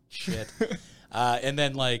 holy shit. And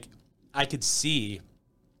then I could see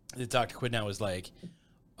that Dr. Quidnow was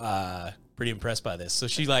pretty impressed by this. So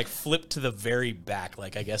she flipped to the very back,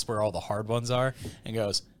 I guess where all the hard ones are, and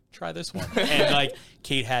goes, try this one. And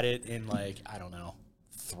Kate had it in I don't know,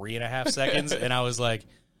 3.5 seconds, and I was like,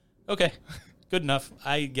 okay. Good enough.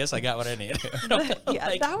 I guess I got what I needed.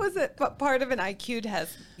 That was part of an IQ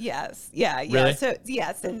test. Yes. Yeah. Really? So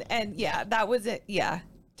yes. And that was it. Yeah.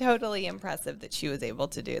 Totally impressive that she was able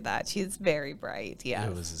to do that. She's very bright. Yeah.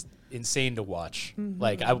 It was insane to watch.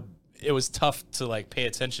 It was tough to pay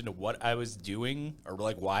attention to what I was doing or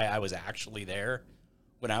why I was actually there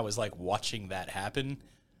when I was watching that happen.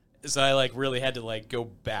 So I really had to go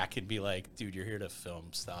back and be like, dude, you're here to film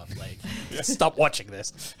stuff. Stop watching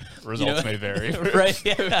this. Results may vary, right?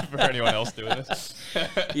 Yeah. For anyone else doing this.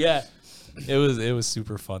 Yeah, it was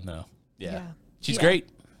super fun though. Yeah, she's great.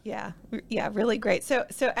 Yeah, really great. So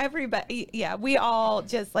everybody, we all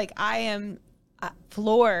just I am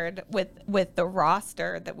floored with the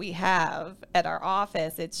roster that we have at our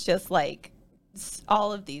office. It's just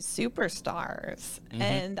all of these superstars,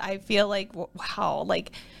 and I feel wow,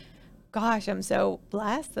 gosh, I'm so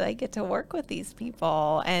blessed that I get to work with these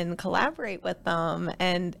people and collaborate with them,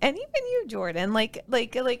 and even you, Jordan. Like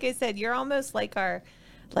I said, you're almost like our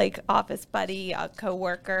office buddy,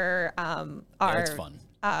 coworker, it's fun.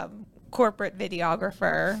 Corporate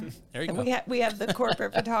videographer. There you and go. We have the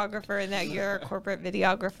corporate photographer, and now you're a corporate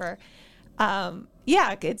videographer.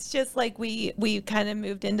 It's just we kind of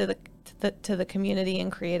moved into the community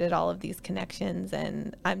and created all of these connections,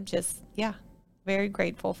 and I'm just very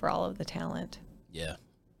grateful for all of the talent. Yeah,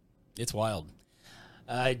 it's wild.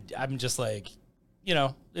 I'm just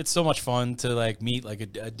it's so much fun to meet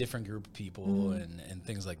a different group of people and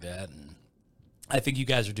things like that. And I think you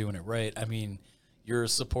guys are doing it right. I mean, you're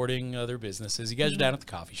supporting other businesses. You guys are down at the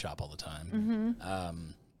coffee shop all the time.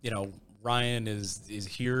 Ryan is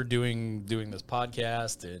here doing this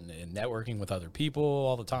podcast and networking with other people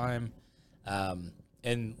all the time.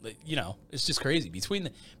 And it's just crazy between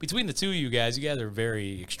the two of you guys are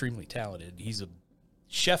very extremely talented. He's a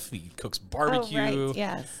chef. He cooks barbecue. Oh, right.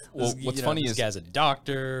 Yes. Well, what's funny is this guy's a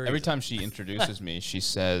doctor. Every time she introduces me, she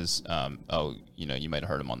says, you might have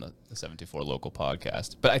heard him on the 74 local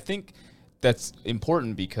podcast. But I think that's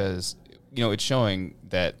important because, it's showing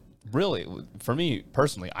that really, for me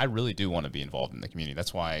personally, I really do want to be involved in the community.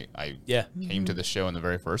 That's why I came to the show in the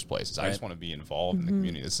very first place. Is I just want to be involved in the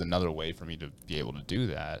community. This is another way for me to be able to do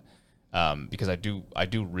that, because I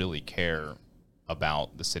do really care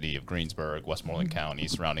about the city of Greensburg, Westmoreland County,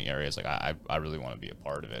 surrounding areas. I really want to be a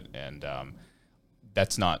part of it, and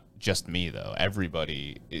that's not just me though.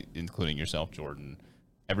 Everybody, including yourself, Jordan,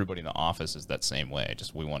 everybody in the office is that same way.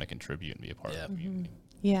 Just we want to contribute and be a part of the community.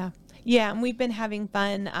 Yeah, and we've been having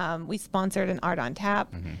fun. We sponsored an Art on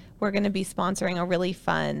Tap. We're going to be sponsoring a really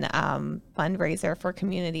fun fundraiser for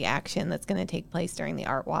community action that's going to take place during the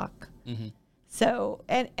Art Walk. So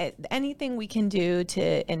anything we can do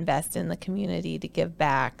to invest in the community, to give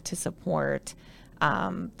back, to support,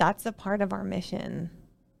 that's a part of our mission.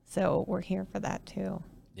 So we're here for that too.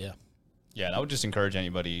 Yeah. Yeah, and I would just encourage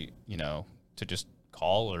anybody, to just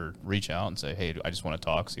call or reach out and say, hey, I just want to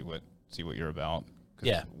talk, see what you're about.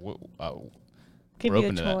 Yeah. Give you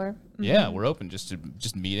a tour. Yeah, we're open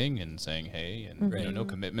just meeting and saying hey, and no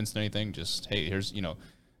commitments to anything. Just hey, here's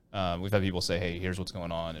we've had people say, hey, here's what's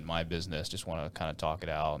going on in my business. Just want to kind of talk it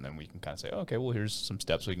out, and then we can kind of say, okay, well, here's some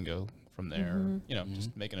steps we can go from there.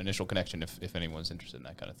 Just make an initial connection if anyone's interested in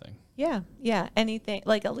that kind of thing. Yeah. Anything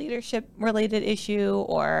like a leadership related issue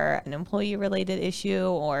or an employee related issue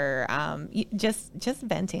or just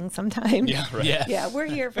venting sometimes. Yeah, right. Yeah, we're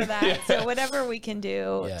here for that. So whatever we can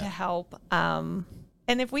do to help. And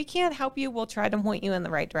if we can't help you, we'll try to point you in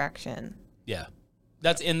the right direction. Yeah.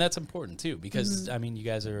 That's important too, because I mean, you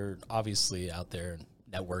guys are obviously out there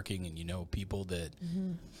networking and people that,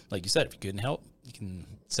 like you said, if you couldn't help, you can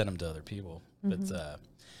send them to other people.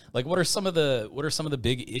 But what are some of the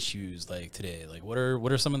big issues today? What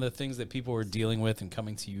are some of the things that people are dealing with and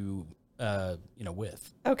coming to you,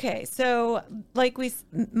 with? Okay, so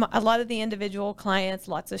a lot of the individual clients,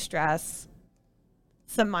 lots of stress,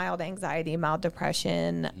 some mild anxiety, mild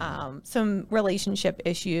depression, some relationship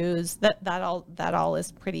issues. That all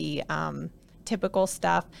is pretty typical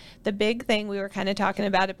stuff. The big thing, we were kind of talking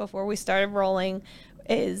about it before we started rolling,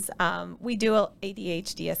 is we do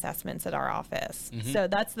ADHD assessments at our office. So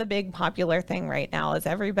that's the big popular thing right now, is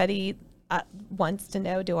everybody wants to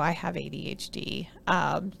know, do I have ADHD?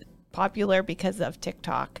 Popular because of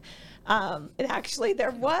TikTok. And actually,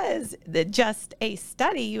 there was just a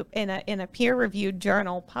study in a peer-reviewed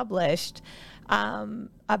journal published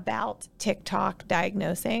about TikTok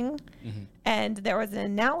diagnosing. And there was an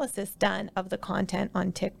analysis done of the content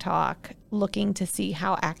on TikTok, looking to see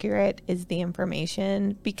how accurate is the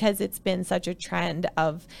information, because it's been such a trend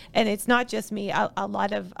of, and it's not just me, a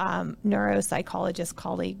lot of neuropsychologist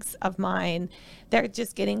colleagues of mine, they're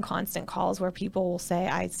just getting constant calls where people will say,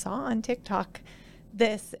 I saw on TikTok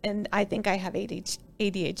this, and I think I have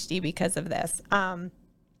ADHD because of this.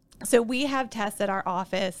 So we have tests at our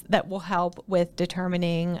office that will help with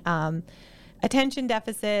determining attention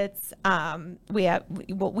deficits.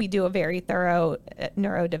 We do a very thorough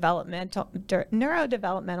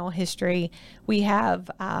neurodevelopmental history. We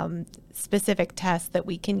have specific tests that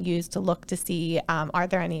we can use to look to see, are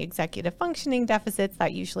there any executive functioning deficits?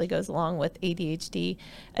 That usually goes along with ADHD,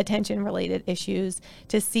 attention-related issues,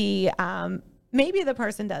 to see maybe the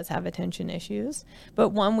person does have attention issues,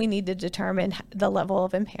 but we need to determine the level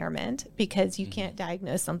of impairment, because you can't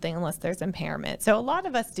diagnose something unless there's impairment. So a lot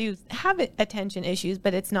of us do have attention issues,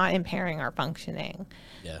 but it's not impairing our functioning.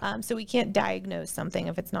 So we can't diagnose something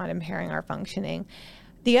if it's not impairing our functioning.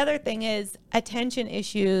 The other thing is attention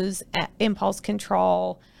issues, impulse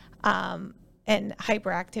control, and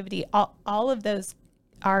hyperactivity. All of those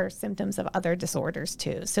are symptoms of other disorders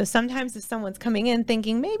too. So sometimes if someone's coming in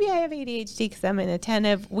thinking, maybe I have ADHD because I'm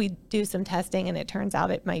inattentive, we do some testing and it turns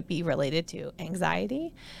out it might be related to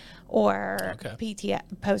anxiety or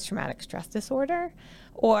post-traumatic stress disorder,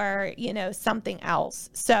 or, something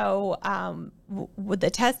else. So with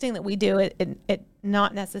the testing that we do, it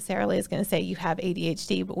not necessarily is going to say you have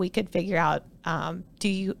ADHD, but we could figure out, do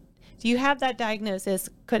you have that diagnosis?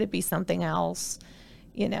 Could it be something else?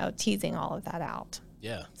 Teasing all of that out.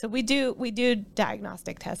 Yeah. So we do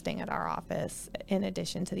diagnostic testing at our office in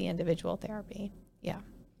addition to the individual therapy. Yeah.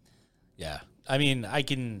 Yeah. I mean, I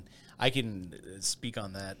can speak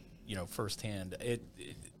on that, firsthand.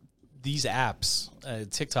 These apps,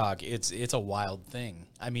 TikTok, it's a wild thing.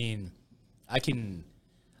 I mean, I can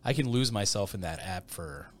lose myself in that app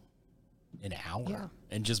for an hour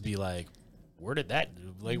and just be like, where did that,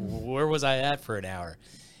 where was I at for an hour?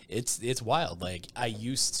 It's wild. Like, I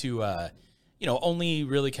used to, only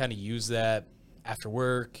really kind of use that after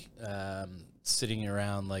work, sitting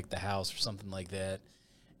around like the house or something like that.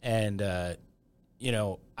 And,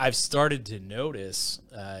 I've started to notice,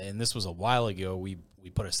 and this was a while ago, we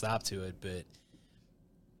put a stop to it, but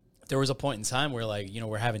there was a point in time where, like,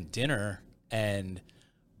 we're having dinner and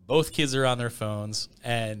both kids are on their phones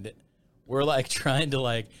and we're like trying to,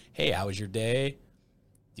 like, hey, how was your day?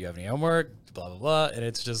 Do you have any homework? Blah, blah, blah. And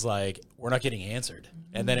it's just like, we're not getting answered.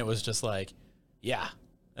 And then it was just like, yeah.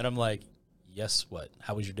 And I'm like, yes, what?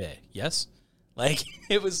 How was your day? Yes? Like,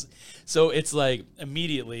 it was, so it's like,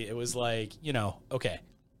 immediately it was like, okay,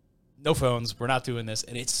 no phones, we're not doing this.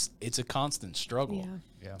 And it's a constant struggle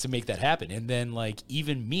to make that happen. And then, like,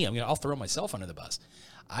 even me, I'll throw myself under the bus.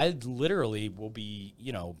 I literally will be,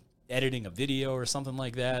 editing a video or something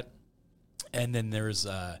like that. And then there's,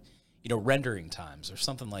 rendering times or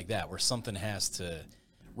something like that, where something has to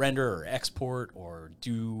render or export or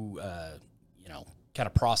do, kind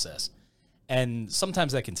of process. And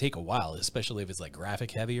sometimes that can take a while, especially if it's like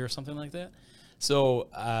graphic heavy or something like that. So,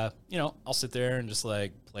 I'll sit there and just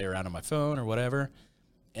like play around on my phone or whatever,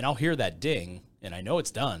 and I'll hear that ding and I know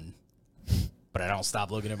it's done, but I don't stop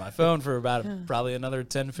looking at my phone for about probably another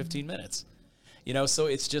 10 to 15 minutes, so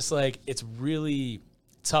it's just like, it's really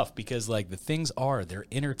tough because, like, the things they're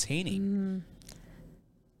entertaining,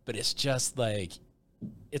 but it's just like,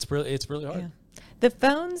 it's really hard. Yeah. The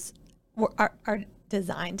phones are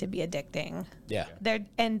designed to be addicting. Yeah.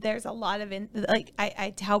 There's a lot of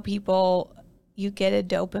I tell people, you get a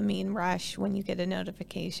dopamine rush when you get a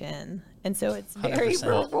notification, and so it's very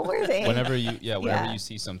 100%. rewarding. Whenever you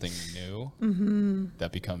see something new,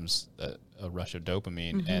 that becomes a rush of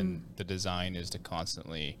dopamine, and the design is to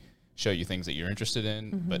constantly show you things that you're interested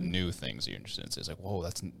in, but new things that you're interested in. So it's like, whoa,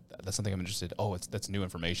 that's something I'm interested in. Oh, that's new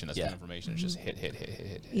information. That's new information. It's just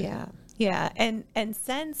hit. Yeah. And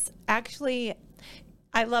since, actually,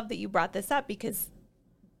 I love that you brought this up, because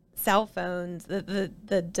cell phones,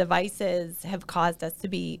 the devices have caused us to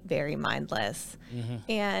be very mindless.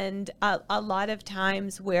 And a lot of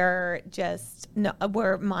times we're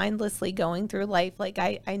we're mindlessly going through life. Like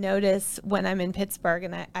I notice when I'm in Pittsburgh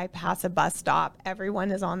and I pass a bus stop,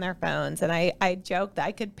 everyone is on their phones. And I joke that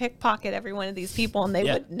I could pickpocket every one of these people and they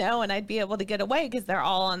wouldn't know, and I'd be able to get away because they're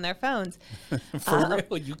all on their phones. For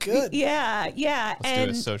real, you could. Yeah. Let's do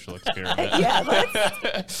a social experiment.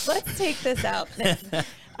 Let's take this out.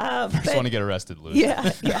 I just want to get arrested, Lou.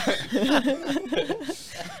 Yeah.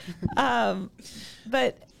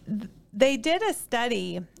 But they did a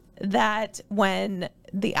study that when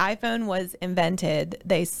the iPhone was invented,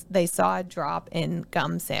 they saw a drop in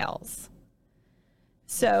gum sales.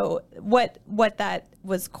 So what that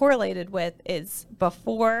was correlated with is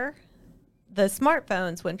before the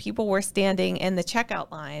smartphones, when people were standing in the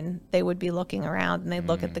checkout line, they would be looking around and they'd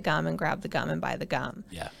look at the gum and grab the gum and buy the gum.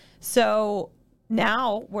 Yeah. So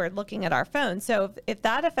now we're looking at our phones. So if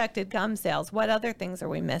that affected gum sales, what other things are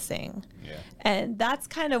we missing? Yeah. And that's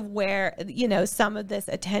kind of where, some of these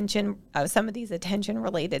attention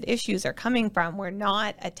related issues are coming from. We're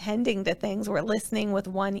not attending to things. We're listening with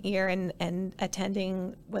one ear and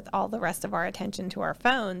attending with all the rest of our attention to our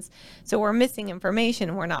phones. So we're missing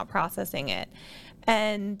information. We're not processing it.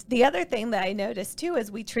 And the other thing that I noticed too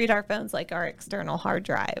is we treat our phones like our external hard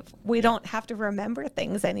drive. We don't have to remember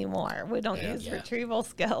things anymore. We don't use retrieval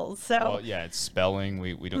skills. So it's spelling.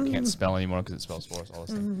 We can't spell anymore because it spells for us all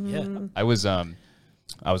the time. Yeah.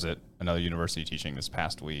 I was at another university teaching this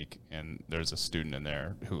past week, and there's a student in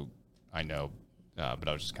there who I know, but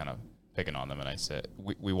I was just kind of picking on them, and I said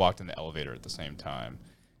we walked in the elevator at the same time,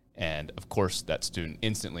 and of course that student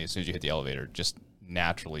instantly, as soon as you hit the elevator, just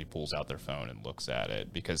naturally pulls out their phone and looks at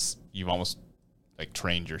it because you've almost like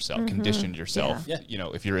trained yourself, conditioned yourself. Yeah.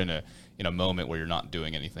 If you're in a moment where you're not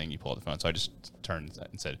doing anything, you pull out the phone. So I just turned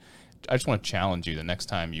and said, I just want to challenge you the next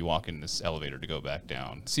time you walk in this elevator to go back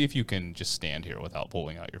down. See if you can just stand here without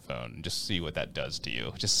pulling out your phone and just see what that does to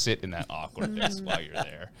you. Just sit in that awkwardness while you're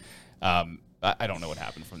there. I don't know what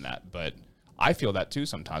happened from that, but I feel that too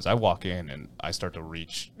sometimes. I walk in and I start to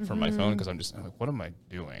reach for my phone because I'm like, what am I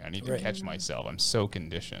doing? I need to catch myself. I'm so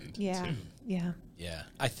conditioned. Yeah.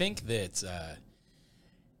 I think that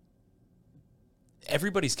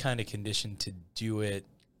everybody's kind of conditioned to do it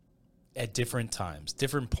at different times,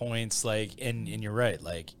 different points, like, and you're right,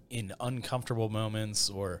 like in uncomfortable moments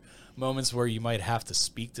or moments where you might have to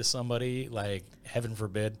speak to somebody, like heaven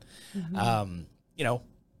forbid,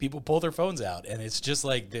 people pull their phones out and it's just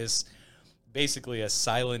like this, basically a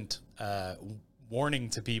silent warning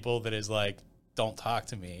to people that is like, don't talk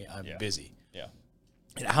to me, I'm busy. Yeah.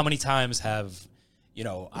 And how many times have,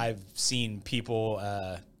 I've seen people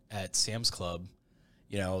at Sam's Club,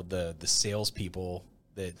 the salespeople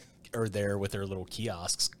that are there with their little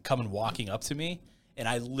kiosks coming walking up to me, and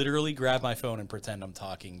I literally grab my phone and pretend I'm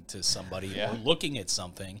talking to somebody or looking at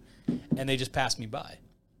something, and they just pass me by.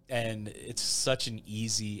 And it's such an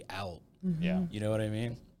easy out. Yeah. You know what I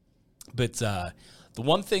mean? But the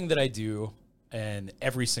one thing that I do, and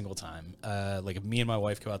every single time, like if me and my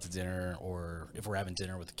wife go out to dinner or if we're having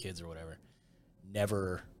dinner with the kids or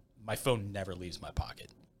whatever, my phone never leaves my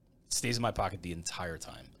pocket. It stays in my pocket the entire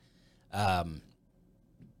time.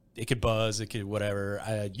 It could buzz, it could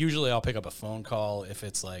whatever. Usually I'll pick up a phone call if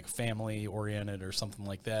it's like family oriented or something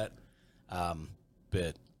like that.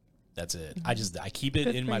 But that's it. I keep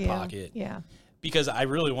it in my pocket. Yeah. Because I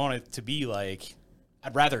really want it to be like,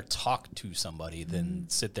 I'd rather talk to somebody than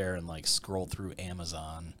sit there and like scroll through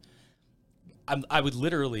Amazon. I would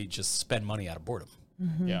literally just spend money out of boredom.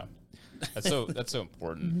 Yeah. That's so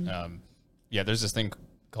important. There's this thing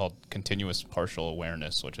called continuous partial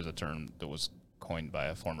awareness, which is a term that was coined by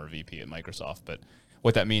a former VP at Microsoft. But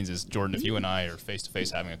what that means is, Jordan, if you and I are face to face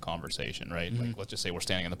having a conversation, right? Like, let's just say we're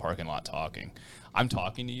standing in the parking lot talking. I'm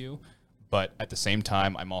talking to you, but at the same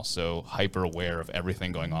time, I'm also hyper aware of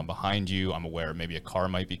everything going on behind you. I'm aware maybe a car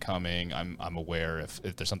might be coming. I'm aware if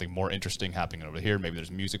there's something more interesting happening over here. Maybe there's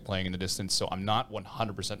music playing in the distance. So I'm not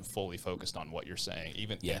 100% fully focused on what you're saying,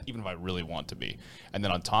 even if I really want to be. And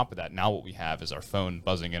then on top of that, now what we have is our phone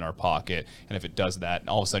buzzing in our pocket. And if it does that,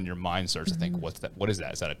 all of a sudden your mind starts to think, what's that? What is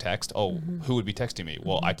that? Is that a text? Oh, who would be texting me?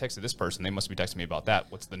 Well, I texted this person. They must be texting me about that.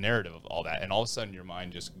 What's the narrative of all that? And all of a sudden your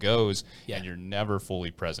mind just goes and you're never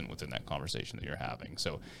fully present within that conversation that you're having.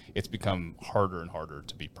 So it's become harder and harder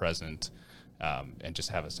to be present and just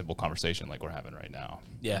have a simple conversation like we're having right now.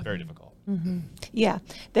 Yeah. Very difficult. Yeah.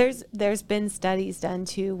 There's been studies done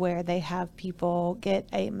too where they have people get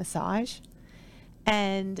a massage,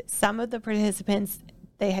 and some of the participants,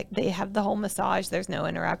 They have the whole massage. There's no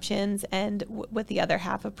interruptions. And with the other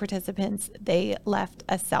half of participants, they left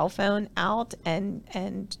a cell phone out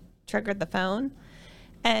and triggered the phone.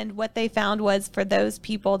 And what they found was, for those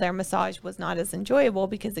people, their massage was not as enjoyable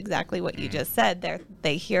because exactly what you just said.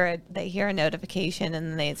 They hear a notification,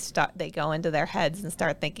 and they go into their heads and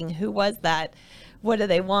start thinking, who was that? What do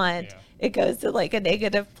they want? Yeah. It goes to like a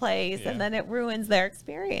negative place, Yeah. and then it ruins their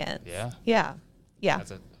experience. Yeah. Yeah.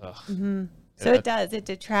 That's it. So it does. It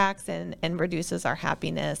detracts and reduces our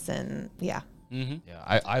happiness, and yeah. Mm-hmm.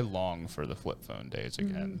 Yeah, I long for the flip phone days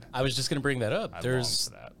again. I was just going to bring that up. I long There's,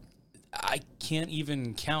 for that. I can't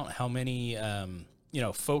even count how many,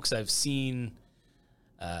 folks I've seen,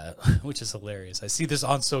 which is hilarious. I see this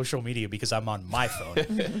on social media because I'm on my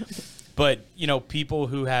phone. But, people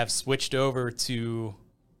who have switched over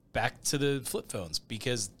back to the flip phones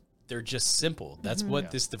because they're just simple. That's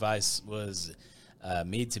what this device was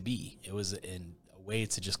made to be. It was a way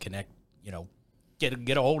to just connect,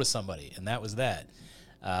 get a hold of somebody. And that was that.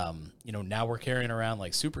 Now we're carrying around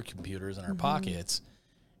like supercomputers in our pockets.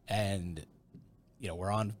 And,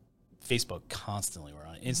 we're on Facebook constantly. We're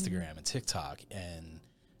on Instagram and TikTok and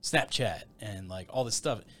Snapchat and like all this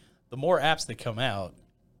stuff. The more apps that come out,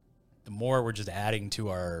 the more we're just adding to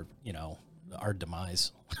our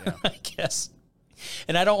demise, I guess.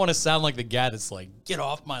 And I don't want to sound like the guy that's like, get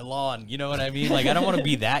off my lawn. You know what I mean? Like, I don't want to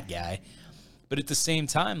be that guy. But at the same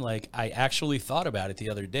time, like, I actually thought about it the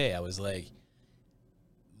other day. I was like,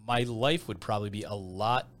 my life would probably be a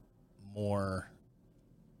lot more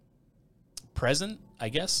present, I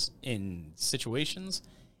guess, in situations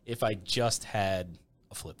if I just had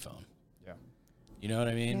a flip phone. Yeah. You know what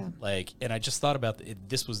I mean? Yeah. Like, and I just thought about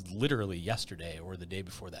this was literally yesterday or the day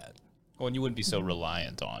before that. Well, and you wouldn't be so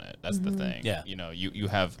reliant on it. That's the thing. Yeah. You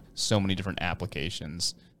have so many different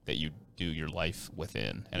applications that you do your life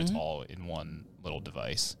within, and it's all in one little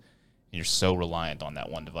device. And you're so reliant on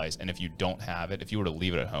that one device. And if you don't have it, if you were to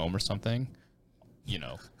leave it at home or something,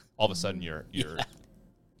 all of a sudden you're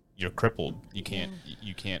crippled. You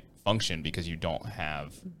can't function because you don't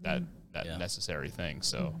have that necessary thing.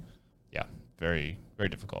 So, yeah, very, very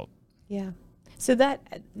difficult. Yeah. So that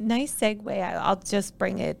nice segue, I'll just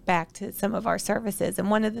bring it back to some of our services. And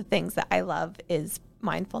one of the things that I love is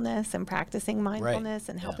mindfulness and practicing mindfulness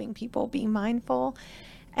and helping people be mindful.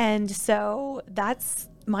 And so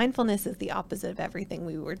mindfulness is the opposite of everything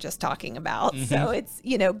we were just talking about. So it's,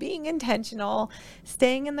 being intentional,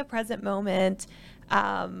 staying in the present moment,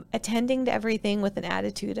 attending to everything with an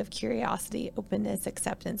attitude of curiosity, openness,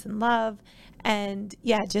 acceptance, and love. And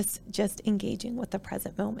just engaging with the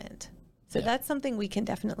present moment. So that's something we can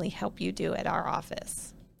definitely help you do at our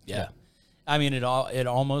office. Yeah. I mean, it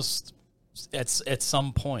almost, at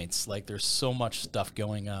some points, like there's so much stuff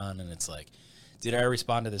going on and it's like, did I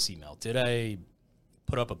respond to this email? Did I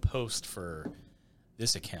put up a post for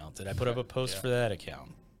this account? Did I put up a post for that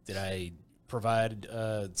account? Did I provide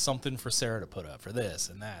something for Sarah to put up for this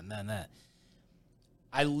and that and that and that?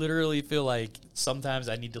 I literally feel like sometimes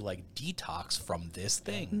I need to like detox from this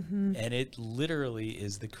thing. And it literally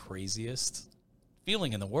is the craziest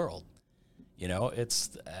feeling in the world. It's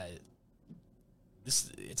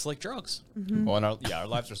like drugs. Well, and our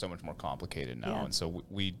lives are so much more complicated now. And so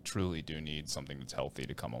we truly do need something that's healthy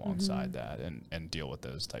to come alongside that and deal with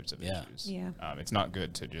those types of issues. Yeah. It's not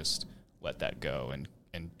good to just let that go and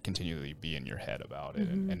continually be in your head about it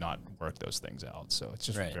and not work those things out. So it's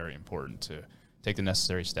just very important to take the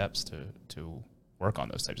necessary steps to work on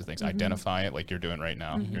those types of things. Identify it like you're doing right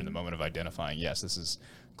now. You're in the moment of identifying, yes, this is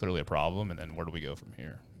clearly a problem, and then where do we go from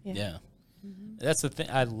here? Yeah. That's the thing.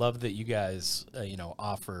 I love that you guys,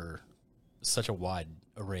 offer such a wide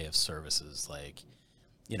array of services, like,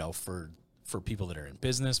 for people that are in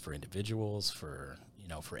business, for individuals, for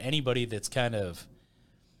anybody that's kind of,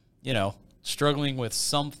 struggling with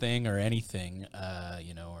something or anything,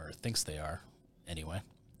 or thinks they are anyway.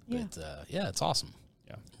 But, it's awesome.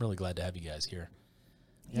 Yeah. I'm really glad to have you guys here.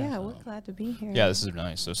 Yeah, we're glad to be here. Yeah, this is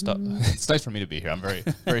nice. So it's nice for me to be here. I'm very,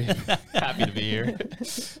 very happy to be here.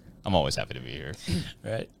 I'm always happy to be here.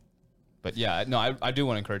 Right. But yeah, no, I do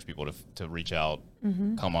want to encourage people to reach out,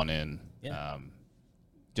 come on in. Yeah.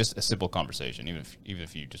 Just a simple conversation, even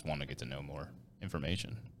if you just want to get to know more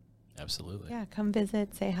information. Absolutely. Yeah, come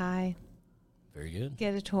visit, say hi, Very good.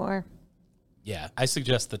 get a tour. Yeah, I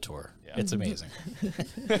suggest the tour. Yeah. It's amazing.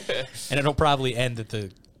 And it'll probably end at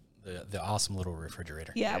the awesome little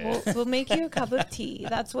refrigerator. Yeah, we'll make you a cup of tea.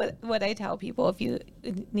 That's what I tell people. If you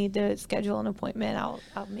need to schedule an appointment,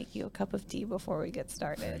 I'll make you a cup of tea before we get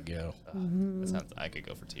started. There you go. That sounds, I could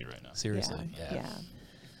go for tea right now. Seriously. Yeah. Yeah.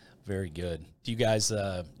 Very good. Do you guys have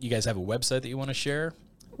a website that you want to share?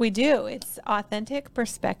 We do. It's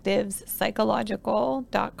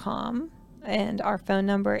authenticperspectivespsychological.com. And our phone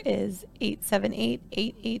number is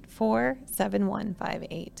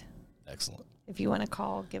 878-884-7158. Excellent. If you want to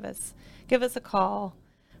call, give us a call.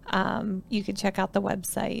 You can check out the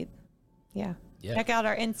website. Yeah. Check out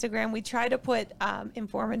our Instagram. We try to put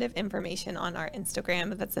informative information on our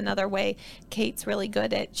Instagram. That's another way. Kate's really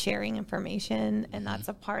good at sharing information, and that's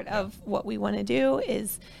a part of what we want to do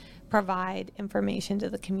is provide information to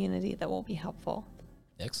the community that will be helpful.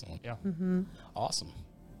 Excellent. Yeah. Awesome.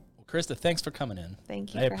 Well, Krista, thanks for coming in.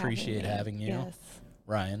 Thank you. I for appreciate having you. Yes.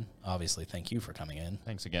 Ryan, obviously, thank you for coming in.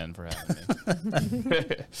 Thanks again for having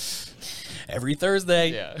me. Every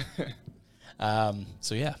Thursday. Yeah.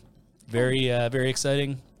 So yeah, very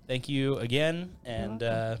exciting. Thank you again, and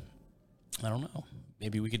I don't know,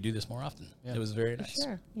 maybe we could do this more often. Yeah. It was very nice.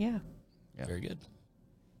 Sure. Yeah. Very good.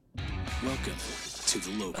 Welcome to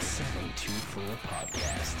the local. 724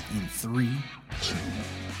 podcast. In 3, 2,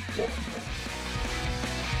 1.